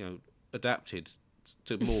adapted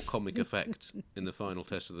to more comic effect in the final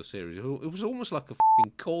test of the series. It was almost like a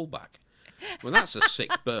f***ing callback. Well, that's a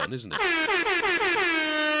sick burn, isn't it?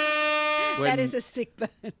 That is a sick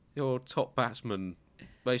burn. Your top batsman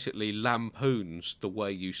basically lampoons the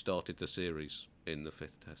way you started the series in the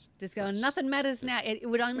 5th test. Just going, nothing matters now. It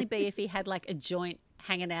would only be if he had like a joint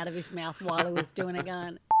hanging out of his mouth while he was doing it,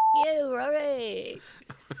 going, you, Rory.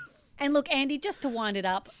 And look, Andy, just to wind it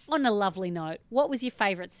up, on a lovely note, what was your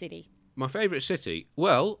favourite city? My favourite city?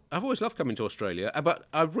 Well, I've always loved coming to Australia, but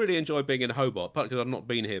I've really enjoyed being in Hobart, partly because I've not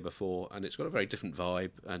been here before, and it's got a very different vibe,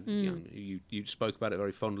 and you spoke about it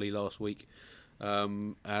very fondly last week.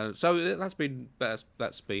 So that's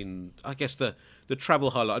been, I guess, the travel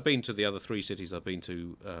highlight. I've been to the other 3 cities I've been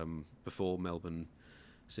to before, Melbourne,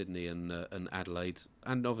 Sydney and Adelaide,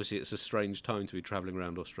 and obviously it's a strange time to be travelling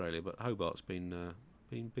around Australia, but Hobart's been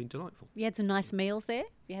delightful. You had some nice meals there?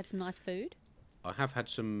 You had some nice food? I have had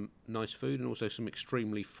some nice food and also some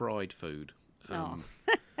extremely fried food.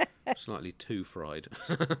 Slightly too fried.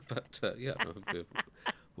 But,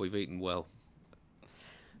 we've eaten well.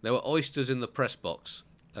 There were oysters in the press box.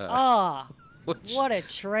 Which what a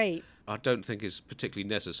treat. I don't think is particularly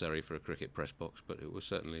necessary for a cricket press box, but it was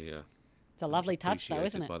certainly... it's a lovely touch, though,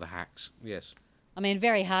 isn't it? By the hacks, yes. I mean,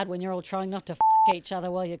 very hard when you're all trying not to each other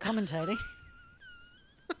while you're commentating.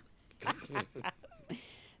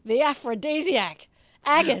 The aphrodisiac.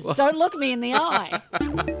 Agus, don't look me in the eye.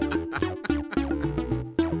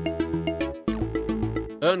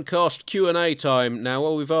 Earncast Q&A time. Now,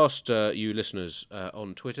 well, we've asked you listeners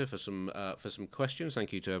on Twitter for some questions.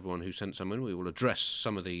 Thank you to everyone who sent some in. We will address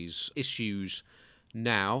some of these issues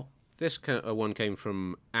now. This one came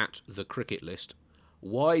from @thecricketlist.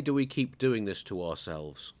 Why do we keep doing this to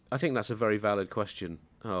ourselves? I think that's a very valid question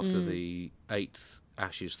after the 8th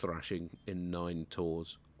Ashes thrashing in 9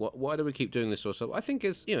 tours. Why do we keep doing this to ourselves? I think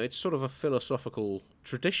it's sort of a philosophical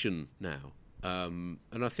tradition now. And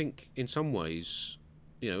I think in some ways,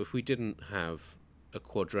 if we didn't have a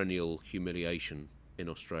quadrennial humiliation in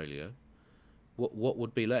Australia, what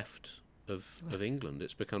would be left of England?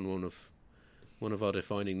 It's become one of our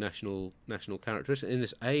defining national characteristics in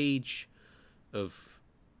this age of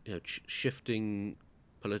shifting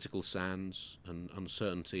political sands and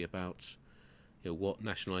uncertainty about what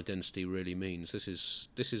national identity really means. This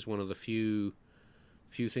is one of the few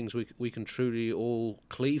things we can truly all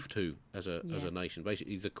cleave to as a nation.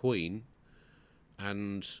 Basically, the Queen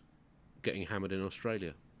and getting hammered in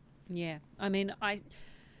Australia. Yeah, I mean,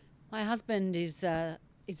 My husband is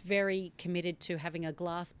very committed to having a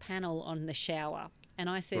glass panel on the shower. And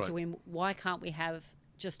I said to him, why can't we have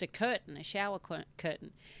just a curtain, a shower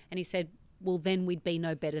curtain? And he said, well, then we'd be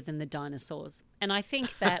no better than the dinosaurs. And I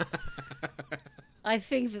think that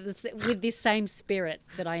with this same spirit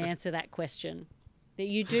that I answer that question, that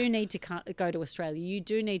you do need to go to Australia. You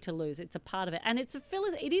do need to lose. It's a part of it. And it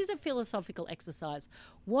is a philosophical exercise.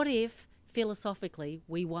 What if, philosophically,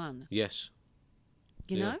 we won? Yes.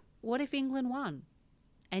 You know? What if England won?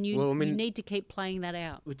 And you need to keep playing that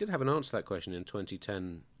out. We did have an answer to that question in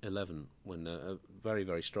 2010-11 when a very,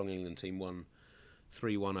 very strong England team won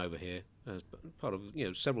 3-1 over here as part of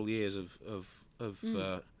several years of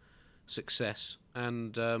success,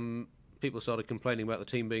 and people started complaining about the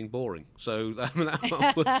team being boring. So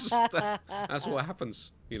that's what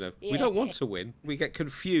happens. We don't want to win. We get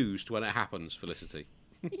confused when it happens, Felicity.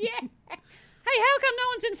 Yeah. Hey, how come no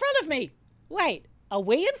one's in front of me? Wait, are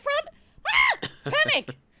we in front? Ah!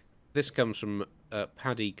 Panic! This comes from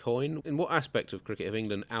Paddy Coyne. In what aspect of cricket have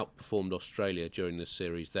England outperformed Australia during this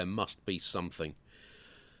series? There must be something.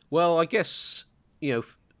 Well, I guess,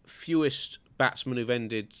 fewest batsmen who've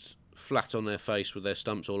ended flat on their face with their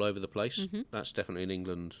stumps all over the place. Mm-hmm. That's definitely an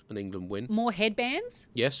England win. More headbands?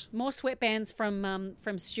 Yes. More sweatbands from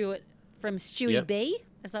Stewie B,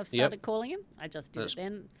 as I've started calling him. I just did it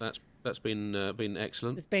then. That's been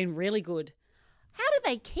excellent. It's been really good. How do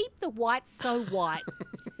they keep the whites so white?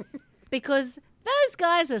 Because those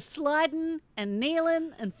guys are sliding and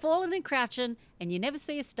kneeling and falling and crouching, and you never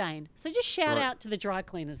see a stain. So just shout out to the dry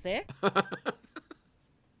cleaners there.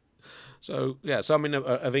 So I mean,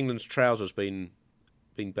 have England's trousers been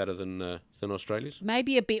better than Australia's?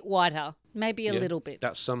 Maybe a bit whiter, maybe a little bit.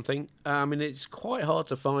 That's something. I mean, it's quite hard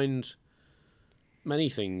to find many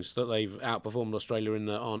things that they've outperformed Australia in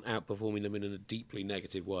that aren't outperforming them in a deeply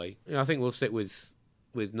negative way. I think we'll stick with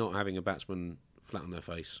not having a batsman flat on their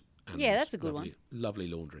face. And that's a good one. Lovely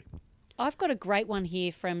laundry. I've got a great one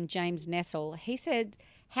here from James Nessel. He said,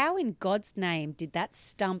 how in God's name did that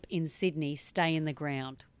stump in Sydney stay in the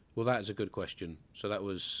ground? Well, that is a good question. So that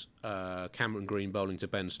was Cameron Green bowling to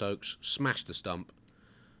Ben Stokes, smashed the stump.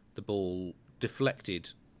 The ball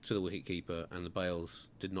deflected to the wicketkeeper and the bails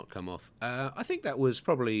did not come off. I think that was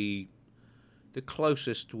probably the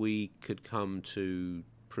closest we could come to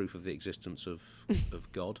proof of the existence of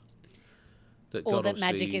God. Or that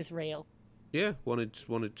magic is real. Yeah, wanted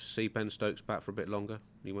to see Ben Stokes bat for a bit longer.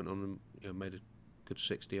 He went on and made a good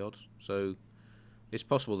 60 odd. So it's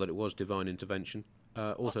possible that it was divine intervention.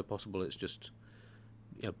 Also possible it's just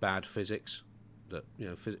bad physics. That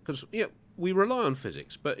because we rely on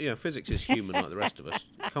physics, but physics is human like the rest of us.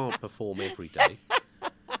 Can't perform every day,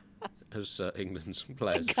 as England's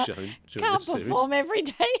players have shown during this series. Can't perform every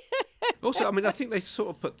day. Also, I mean, I think they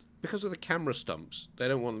sort of put, because of the camera stumps, they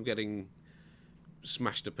don't want them getting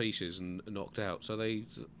smashed to pieces and knocked out. So the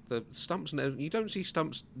stumps, you don't see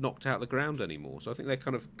stumps knocked out the ground anymore. So I think they're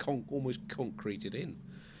kind of almost concreted in.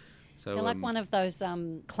 So they're like one of those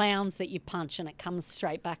clowns that you punch and it comes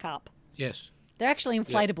straight back up. Yes. They're actually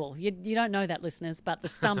inflatable. Yeah. You don't know that, listeners, but the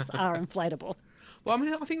stumps are inflatable. Well, I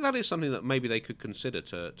mean, I think that is something that maybe they could consider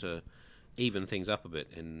to even things up a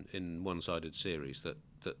bit in one-sided series, that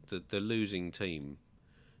the losing team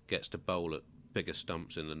gets to bowl at bigger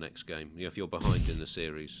stumps in the next game. If you're behind in the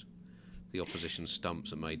series, the opposition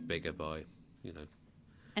stumps are made bigger by,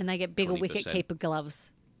 and they get bigger 20%. Wicket-keeper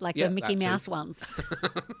gloves, like the Mickey Mouse ones.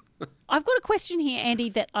 I've got a question here, Andy,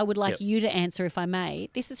 that I would like you to answer, if I may.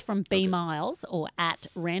 This is from B. Miles, or at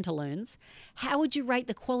Rantaloons. How would you rate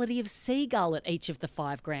the quality of seagull at each of the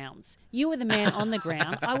 5 grounds? You were the man on the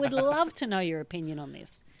ground. I would love to know your opinion on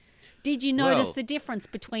this. Did you notice the difference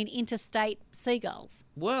between interstate seagulls?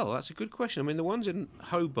 Well, that's a good question. I mean, the ones in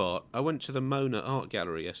Hobart, I went to the Mona Art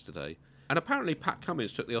Gallery yesterday, and apparently Pat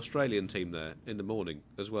Cummins took the Australian team there in the morning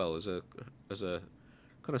as well, as a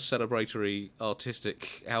kind of celebratory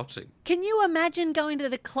artistic outing. Can you imagine going to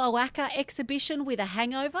the Cloaca exhibition with a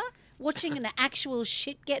hangover, watching an actual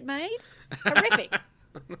shit get made? Horrific.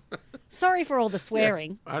 Sorry for all the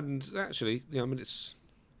swearing. Yes. And actually, I mean,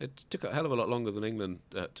 it took a hell of a lot longer than England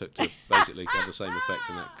took to basically have the same effect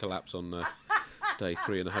in that collapse on day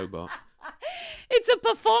 3 in Hobart. It's a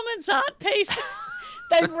performance art piece.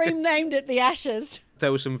 They've renamed it the Ashes.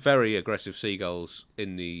 There were some very aggressive seagulls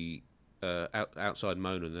in the outside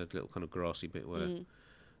Mona, the little kind of grassy bit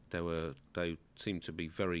where they seemed to be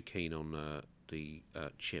very keen on the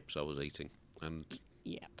chips I was eating, and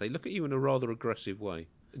they look at you in a rather aggressive way.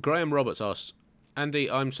 Graham Roberts asks,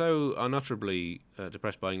 Andy, I'm so unutterably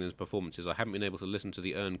depressed by England's performances, I haven't been able to listen to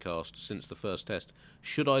the Urncast since the first test.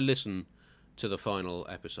 Should I listen to the final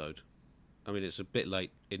episode? I mean, it's a bit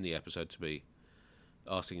late in the episode to be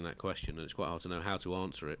asking that question, and it's quite hard to know how to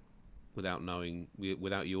answer it without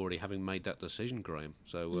you already having made that decision, Graham.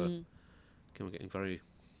 So, we're getting very,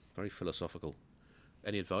 very philosophical.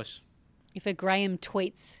 Any advice? If a Graham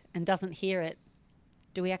tweets and doesn't hear it,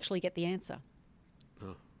 do we actually get the answer?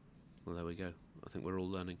 Oh, well, there we go. I think we're all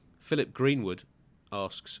learning. Philip Greenwood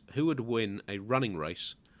asks, who would win a running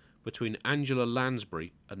race between Angela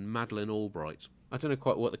Lansbury and Madeleine Albright? I don't know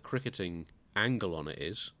quite what the cricketing angle on it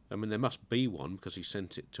is. I mean, there must be one because he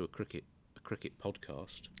sent it to a cricket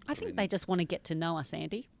podcast. I think they just want to get to know us,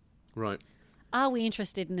 Andy. Right. Are we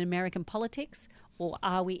interested in American politics, or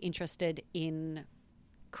are we interested in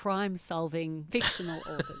crime-solving fictional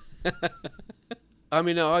authors? I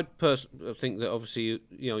mean, I personally think that obviously,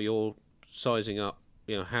 you're sizing up,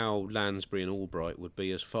 how Lansbury and Albright would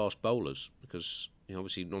be as fast bowlers, because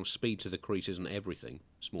obviously, speed to the crease isn't everything.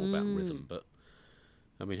 It's more about rhythm. But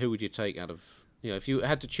I mean, who would you take out of? If you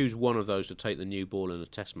had to choose one of those to take the new ball in a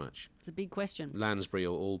Test match, It's a big question. Lansbury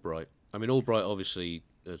or Albright. I mean, Albright obviously,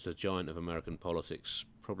 as a giant of American politics,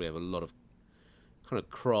 probably have a lot of kind of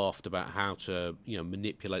craft about how to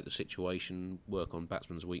manipulate the situation, work on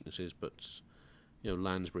batsmen's weaknesses. But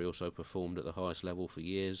Lansbury also performed at the highest level for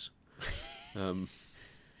years.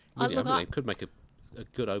 They could make a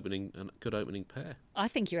good opening pair. I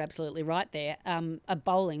think you're absolutely right there. A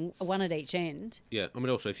bowling, one at each end. Yeah, I mean,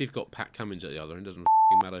 also if you've got Pat Cummins at the other end, it doesn't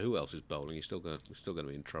matter who else is bowling. You're still going to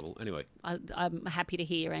be in trouble. Anyway, I'm happy to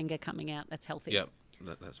hear your anger coming out. That's healthy. Yeah,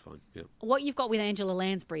 that's fine. Yeah. What you've got with Angela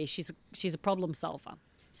Lansbury is she's a problem solver.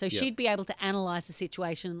 So she'd be able to analyse the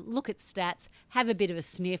situation, look at stats, have a bit of a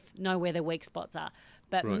sniff, know where the weak spots are.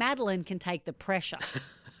 But Right. Madeleine can take the pressure.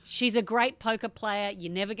 She's a great poker player.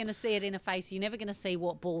 You're never going to see it in her face. You're never going to see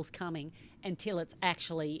what ball's coming until it's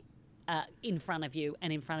actually in front of you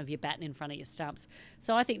and in front of your bat and in front of your stumps.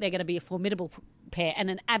 So I think they're going to be a formidable pair and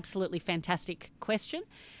an absolutely fantastic question.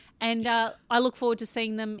 And I look forward to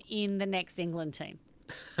seeing them in the next England team.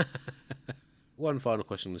 One final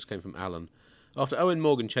question. This came from Alan. After Owen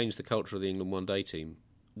Morgan changed the culture of the England one-day team,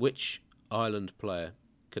 which Ireland player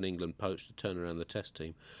can England poach to turn around the Test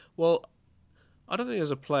team? Well, I don't think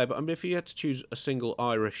there's a player, but I mean, if you had to choose a single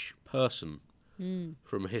Irish person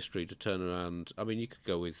from history to turn around, I mean, you could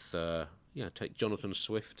go with, take Jonathan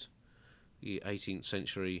Swift, the 18th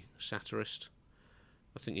century satirist.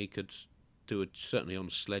 I think he could do it certainly on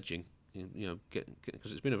sledging.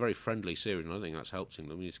 Because it's been a very friendly series, and I think that's helped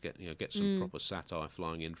England. We need to get some proper satire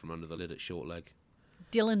flying in from under the lid at short leg.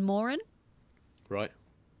 Dylan Moran. Right.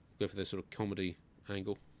 Go for this sort of comedy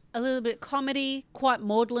angle. A little bit comedy, quite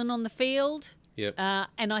maudlin on the field. Yep.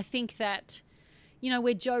 And I think that,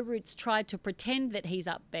 where Joe Root's tried to pretend that he's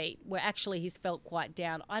upbeat, where actually he's felt quite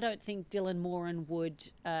down, I don't think Dylan Moran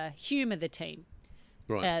would humour the team,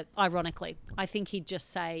 Right. Ironically. I think he'd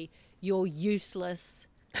just say, you're useless,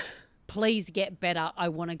 please get better, I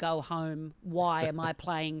want to go home. Why am I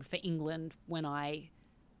playing for England when I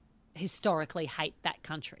historically hate that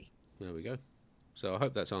country? There we go. So I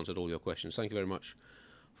hope that's answered all your questions. Thank you very much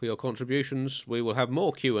for your contributions. We will have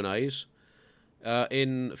more Q&As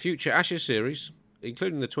in future Ashes series,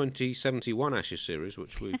 including the 2071 Ashes series,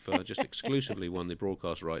 which we've just exclusively won the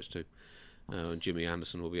broadcast rights to. And Jimmy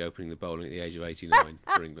Anderson will be opening the bowling at the age of 89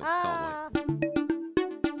 for England. Can't wait.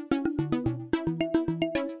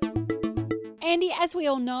 Andy, as we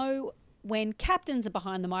all know, when captains are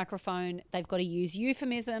behind the microphone, they've got to use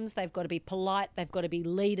euphemisms, they've got to be polite, they've got to be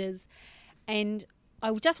leaders. And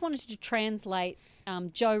I just wanted to translate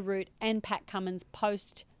Joe Root and Pat Cummins'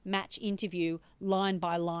 post-match interview line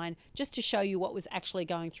by line, just to show you what was actually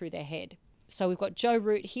going through their head. So we've got Joe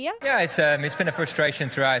Root here. Yeah, it's been a frustration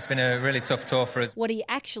throughout. It's been a really tough tour for us. What he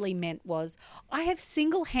actually meant was, I have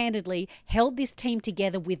single-handedly held this team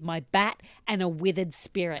together with my bat and a withered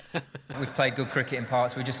spirit. We've played good cricket in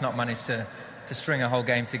parts. We've just not managed to string a whole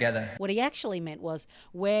game together. What he actually meant was,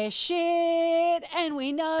 we're shit and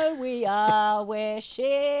we know we are. We're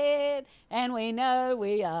shit and we know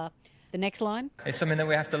we are. The next line? It's something that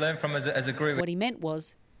we have to learn from as a group. What he meant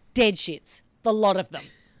was, dead shits, the lot of them.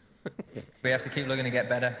 We have to keep looking to get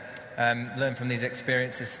better, learn from these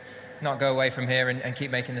experiences, not go away from here and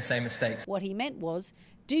keep making the same mistakes. What he meant was,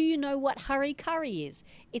 do you know what hurry curry is?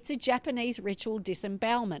 It's a Japanese ritual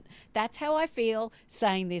disembowelment. That's how I feel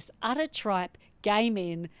saying this utter tripe, game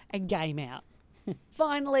in and game out.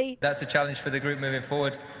 Finally, that's a challenge for the group moving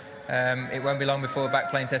forward. It won't be long before we're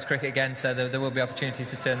back playing Test cricket again, so there will be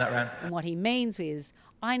opportunities to turn that around. And what he means is,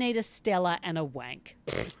 I need a Stella and a wank.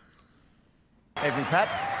 Evening, Pat.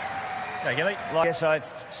 Hey, Gilly. I guess I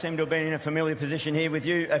seem to have been in a familiar position here with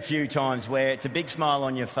you a few times where it's a big smile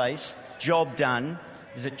on your face, job done,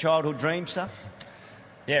 Is it childhood dream stuff?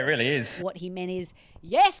 Yeah, it really is. What he meant is,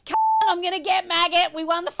 yes, I'm going to get maggot. We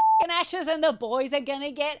won the fucking Ashes and the boys are going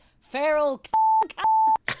to get feral.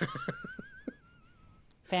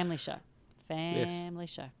 Family show. Family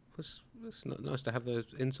show. It's not nice to have those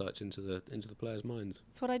insights into the players' minds.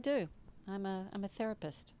 That's what I do. I'm a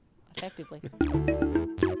therapist, effectively.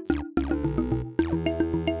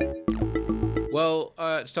 Well,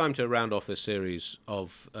 it's time to round off this series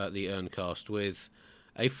of the Urncast with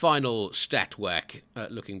a final stat whack,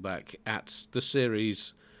 looking back at the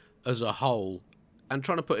series as a whole and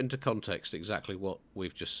trying to put into context exactly what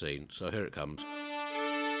we've just seen. So here it comes.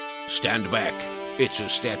 Stand back. It's a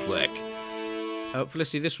stat whack.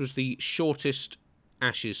 Felicity, this was the shortest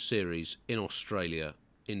Ashes series in Australia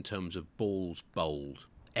in terms of balls bowled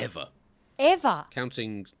ever. Ever?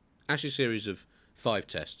 Counting Ashes series of 5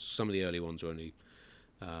 tests. Some of the early ones were only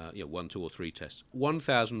 1, 2 or 3 tests.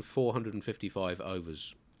 1,455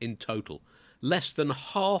 overs in total. Less than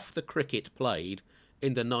half the cricket played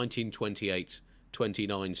in the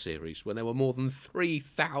 1928-29 series, when there were more than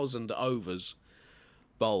 3,000 overs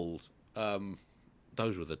bowled.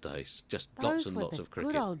 Those were the days. Just lots and lots of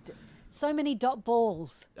cricket. Good old so many dot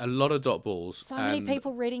balls. A lot of dot balls. So many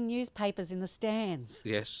people reading newspapers in the stands.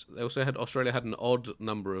 Yes. They also had Australia had an odd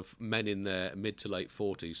number of men in their mid to late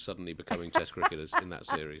 40s suddenly becoming Test cricketers in that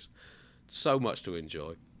series. So much to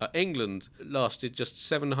enjoy. England lasted just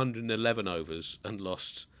 711 overs and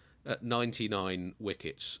lost 99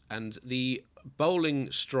 wickets. And the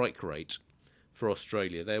bowling strike rate for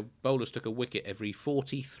Australia, their bowlers took a wicket every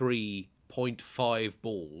 43.5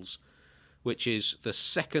 balls, which is the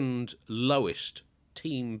second lowest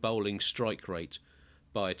team bowling strike rate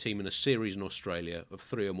by a team in a series in Australia of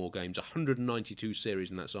 3 or more games. 192 series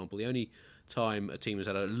in that sample. The only time a team has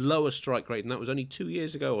had a lower strike rate, and that was only 2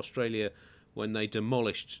 years ago, Australia, when they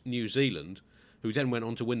demolished New Zealand, who then went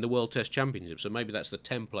on to win the World Test Championship. So maybe that's the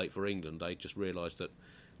template for England. They just realised that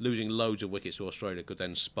losing loads of wickets to Australia could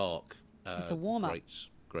then spark it's a warm-up.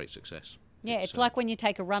 Great success. Yeah, it's like when you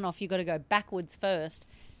take a run-off, you've got to go backwards first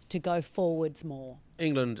to go forwards more.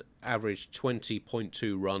 England averaged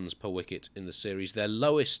 20.2 runs per wicket in the series, their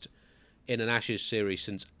lowest in an Ashes series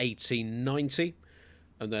since 1890,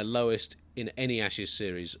 and their lowest in any Ashes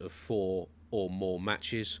series of 4 or more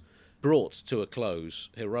matches, brought to a close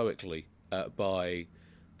heroically by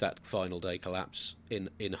that final day collapse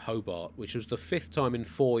in Hobart, which was the 5th time in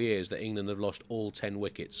 4 years that England have lost all 10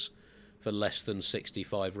 wickets for less than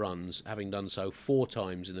 65 runs, having done so 4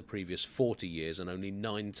 times in the previous 40 years and only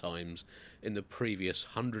 9 times in the previous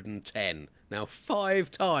 110. Now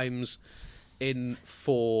 5 times in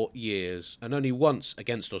 4 years, and only once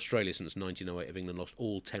against Australia since 1908 have England lost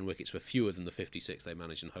all 10 wickets for fewer than the 56 they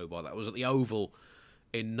managed in Hobart. That was at the Oval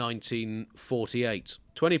in 1948.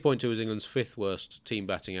 20.2 is England's 5th worst team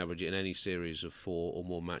batting average in any series of 4 or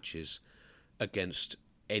more matches against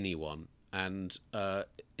anyone. And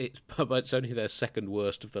it's only their 2nd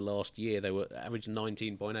worst of the last year. They were averaged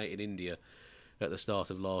 19.8 in India at the start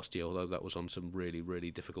of last year, although that was on some really, really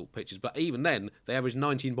difficult pitches. But even then, they averaged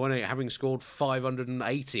 19.8, having scored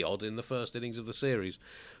 580-odd in the first innings of the series.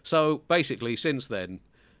 So basically, since then,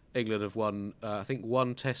 England have won, I think,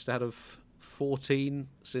 1 test out of 14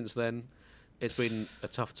 since then. It's been a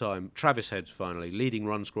tough time. Travis Head, finally, leading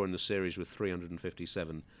run scorer in the series with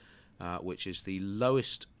 357. Which is the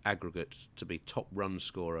lowest aggregate to be top run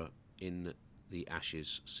scorer in the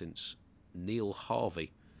Ashes since Neil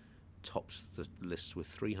Harvey tops the lists with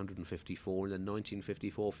 354 in the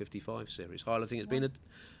 1954-55 series, highlighting it's been a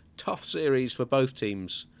tough series for both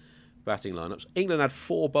teams' batting lineups. England had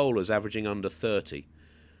 4 bowlers averaging under 30,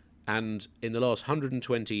 and in the last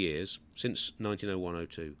 120 years, since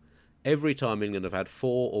 1901-02, every time England have had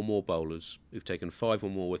 4 or more bowlers who've taken 5 or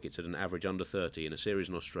more wickets at an average under 30 in a series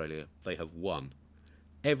in Australia, they have won.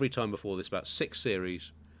 Every time before this, about 6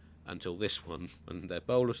 series until this one, and their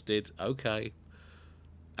bowlers did okay,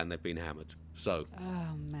 and they've been hammered. So,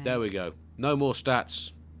 there we go. No more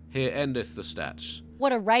stats. Here endeth the stats.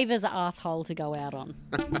 What a raver's asshole to go out on.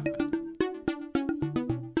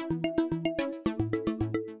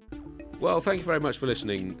 Well, thank you very much for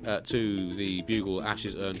listening to the Bugle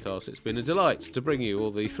Ashes Urncast. It's been a delight to bring you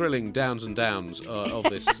all the thrilling downs and downs of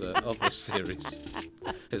this series.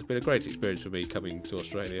 It's been a great experience for me coming to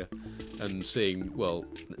Australia and seeing, well,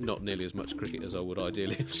 not nearly as much cricket as I would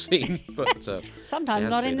ideally have seen, but sometimes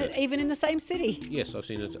not even in the same city. Yes, I've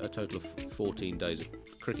seen a total of 14 days of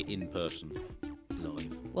cricket in person, live.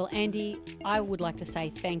 Well, Andy, I would like to say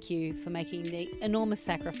thank you for making the enormous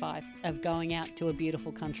sacrifice of going out to a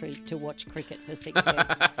beautiful country to watch cricket for 6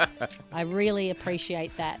 weeks. I really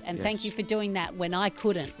appreciate that, and thank you for doing that when I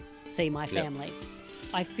couldn't see my family.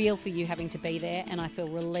 I feel for you having to be there, and I feel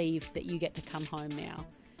relieved that you get to come home now.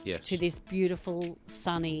 Yes. To this beautiful,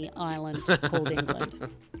 sunny island called England.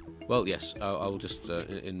 Well, yes, I will just,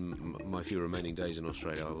 in my few remaining days in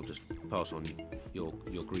Australia, I will just pass on your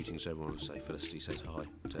greetings to everyone and say Felicity says hi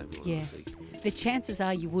to everyone. Yeah. The chances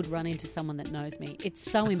are you would run into someone that knows me. It's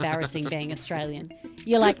so embarrassing being Australian.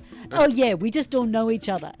 You're like, oh yeah, we just all know each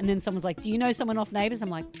other. And then someone's like, do you know someone off Neighbours? I'm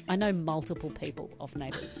like, I know multiple people off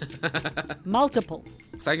Neighbours. Multiple.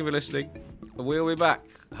 Thank you for listening. We'll be back,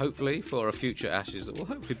 hopefully, for a future Ashes that will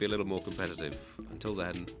hopefully be a little more competitive. Until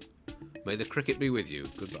then, may the cricket be with you.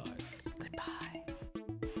 Goodbye. Goodbye.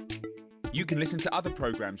 You can listen to other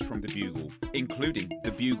programmes from The Bugle, including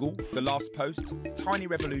The Bugle, The Last Post, Tiny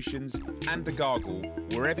Revolutions, and The Gargle,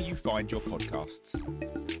 wherever you find your podcasts.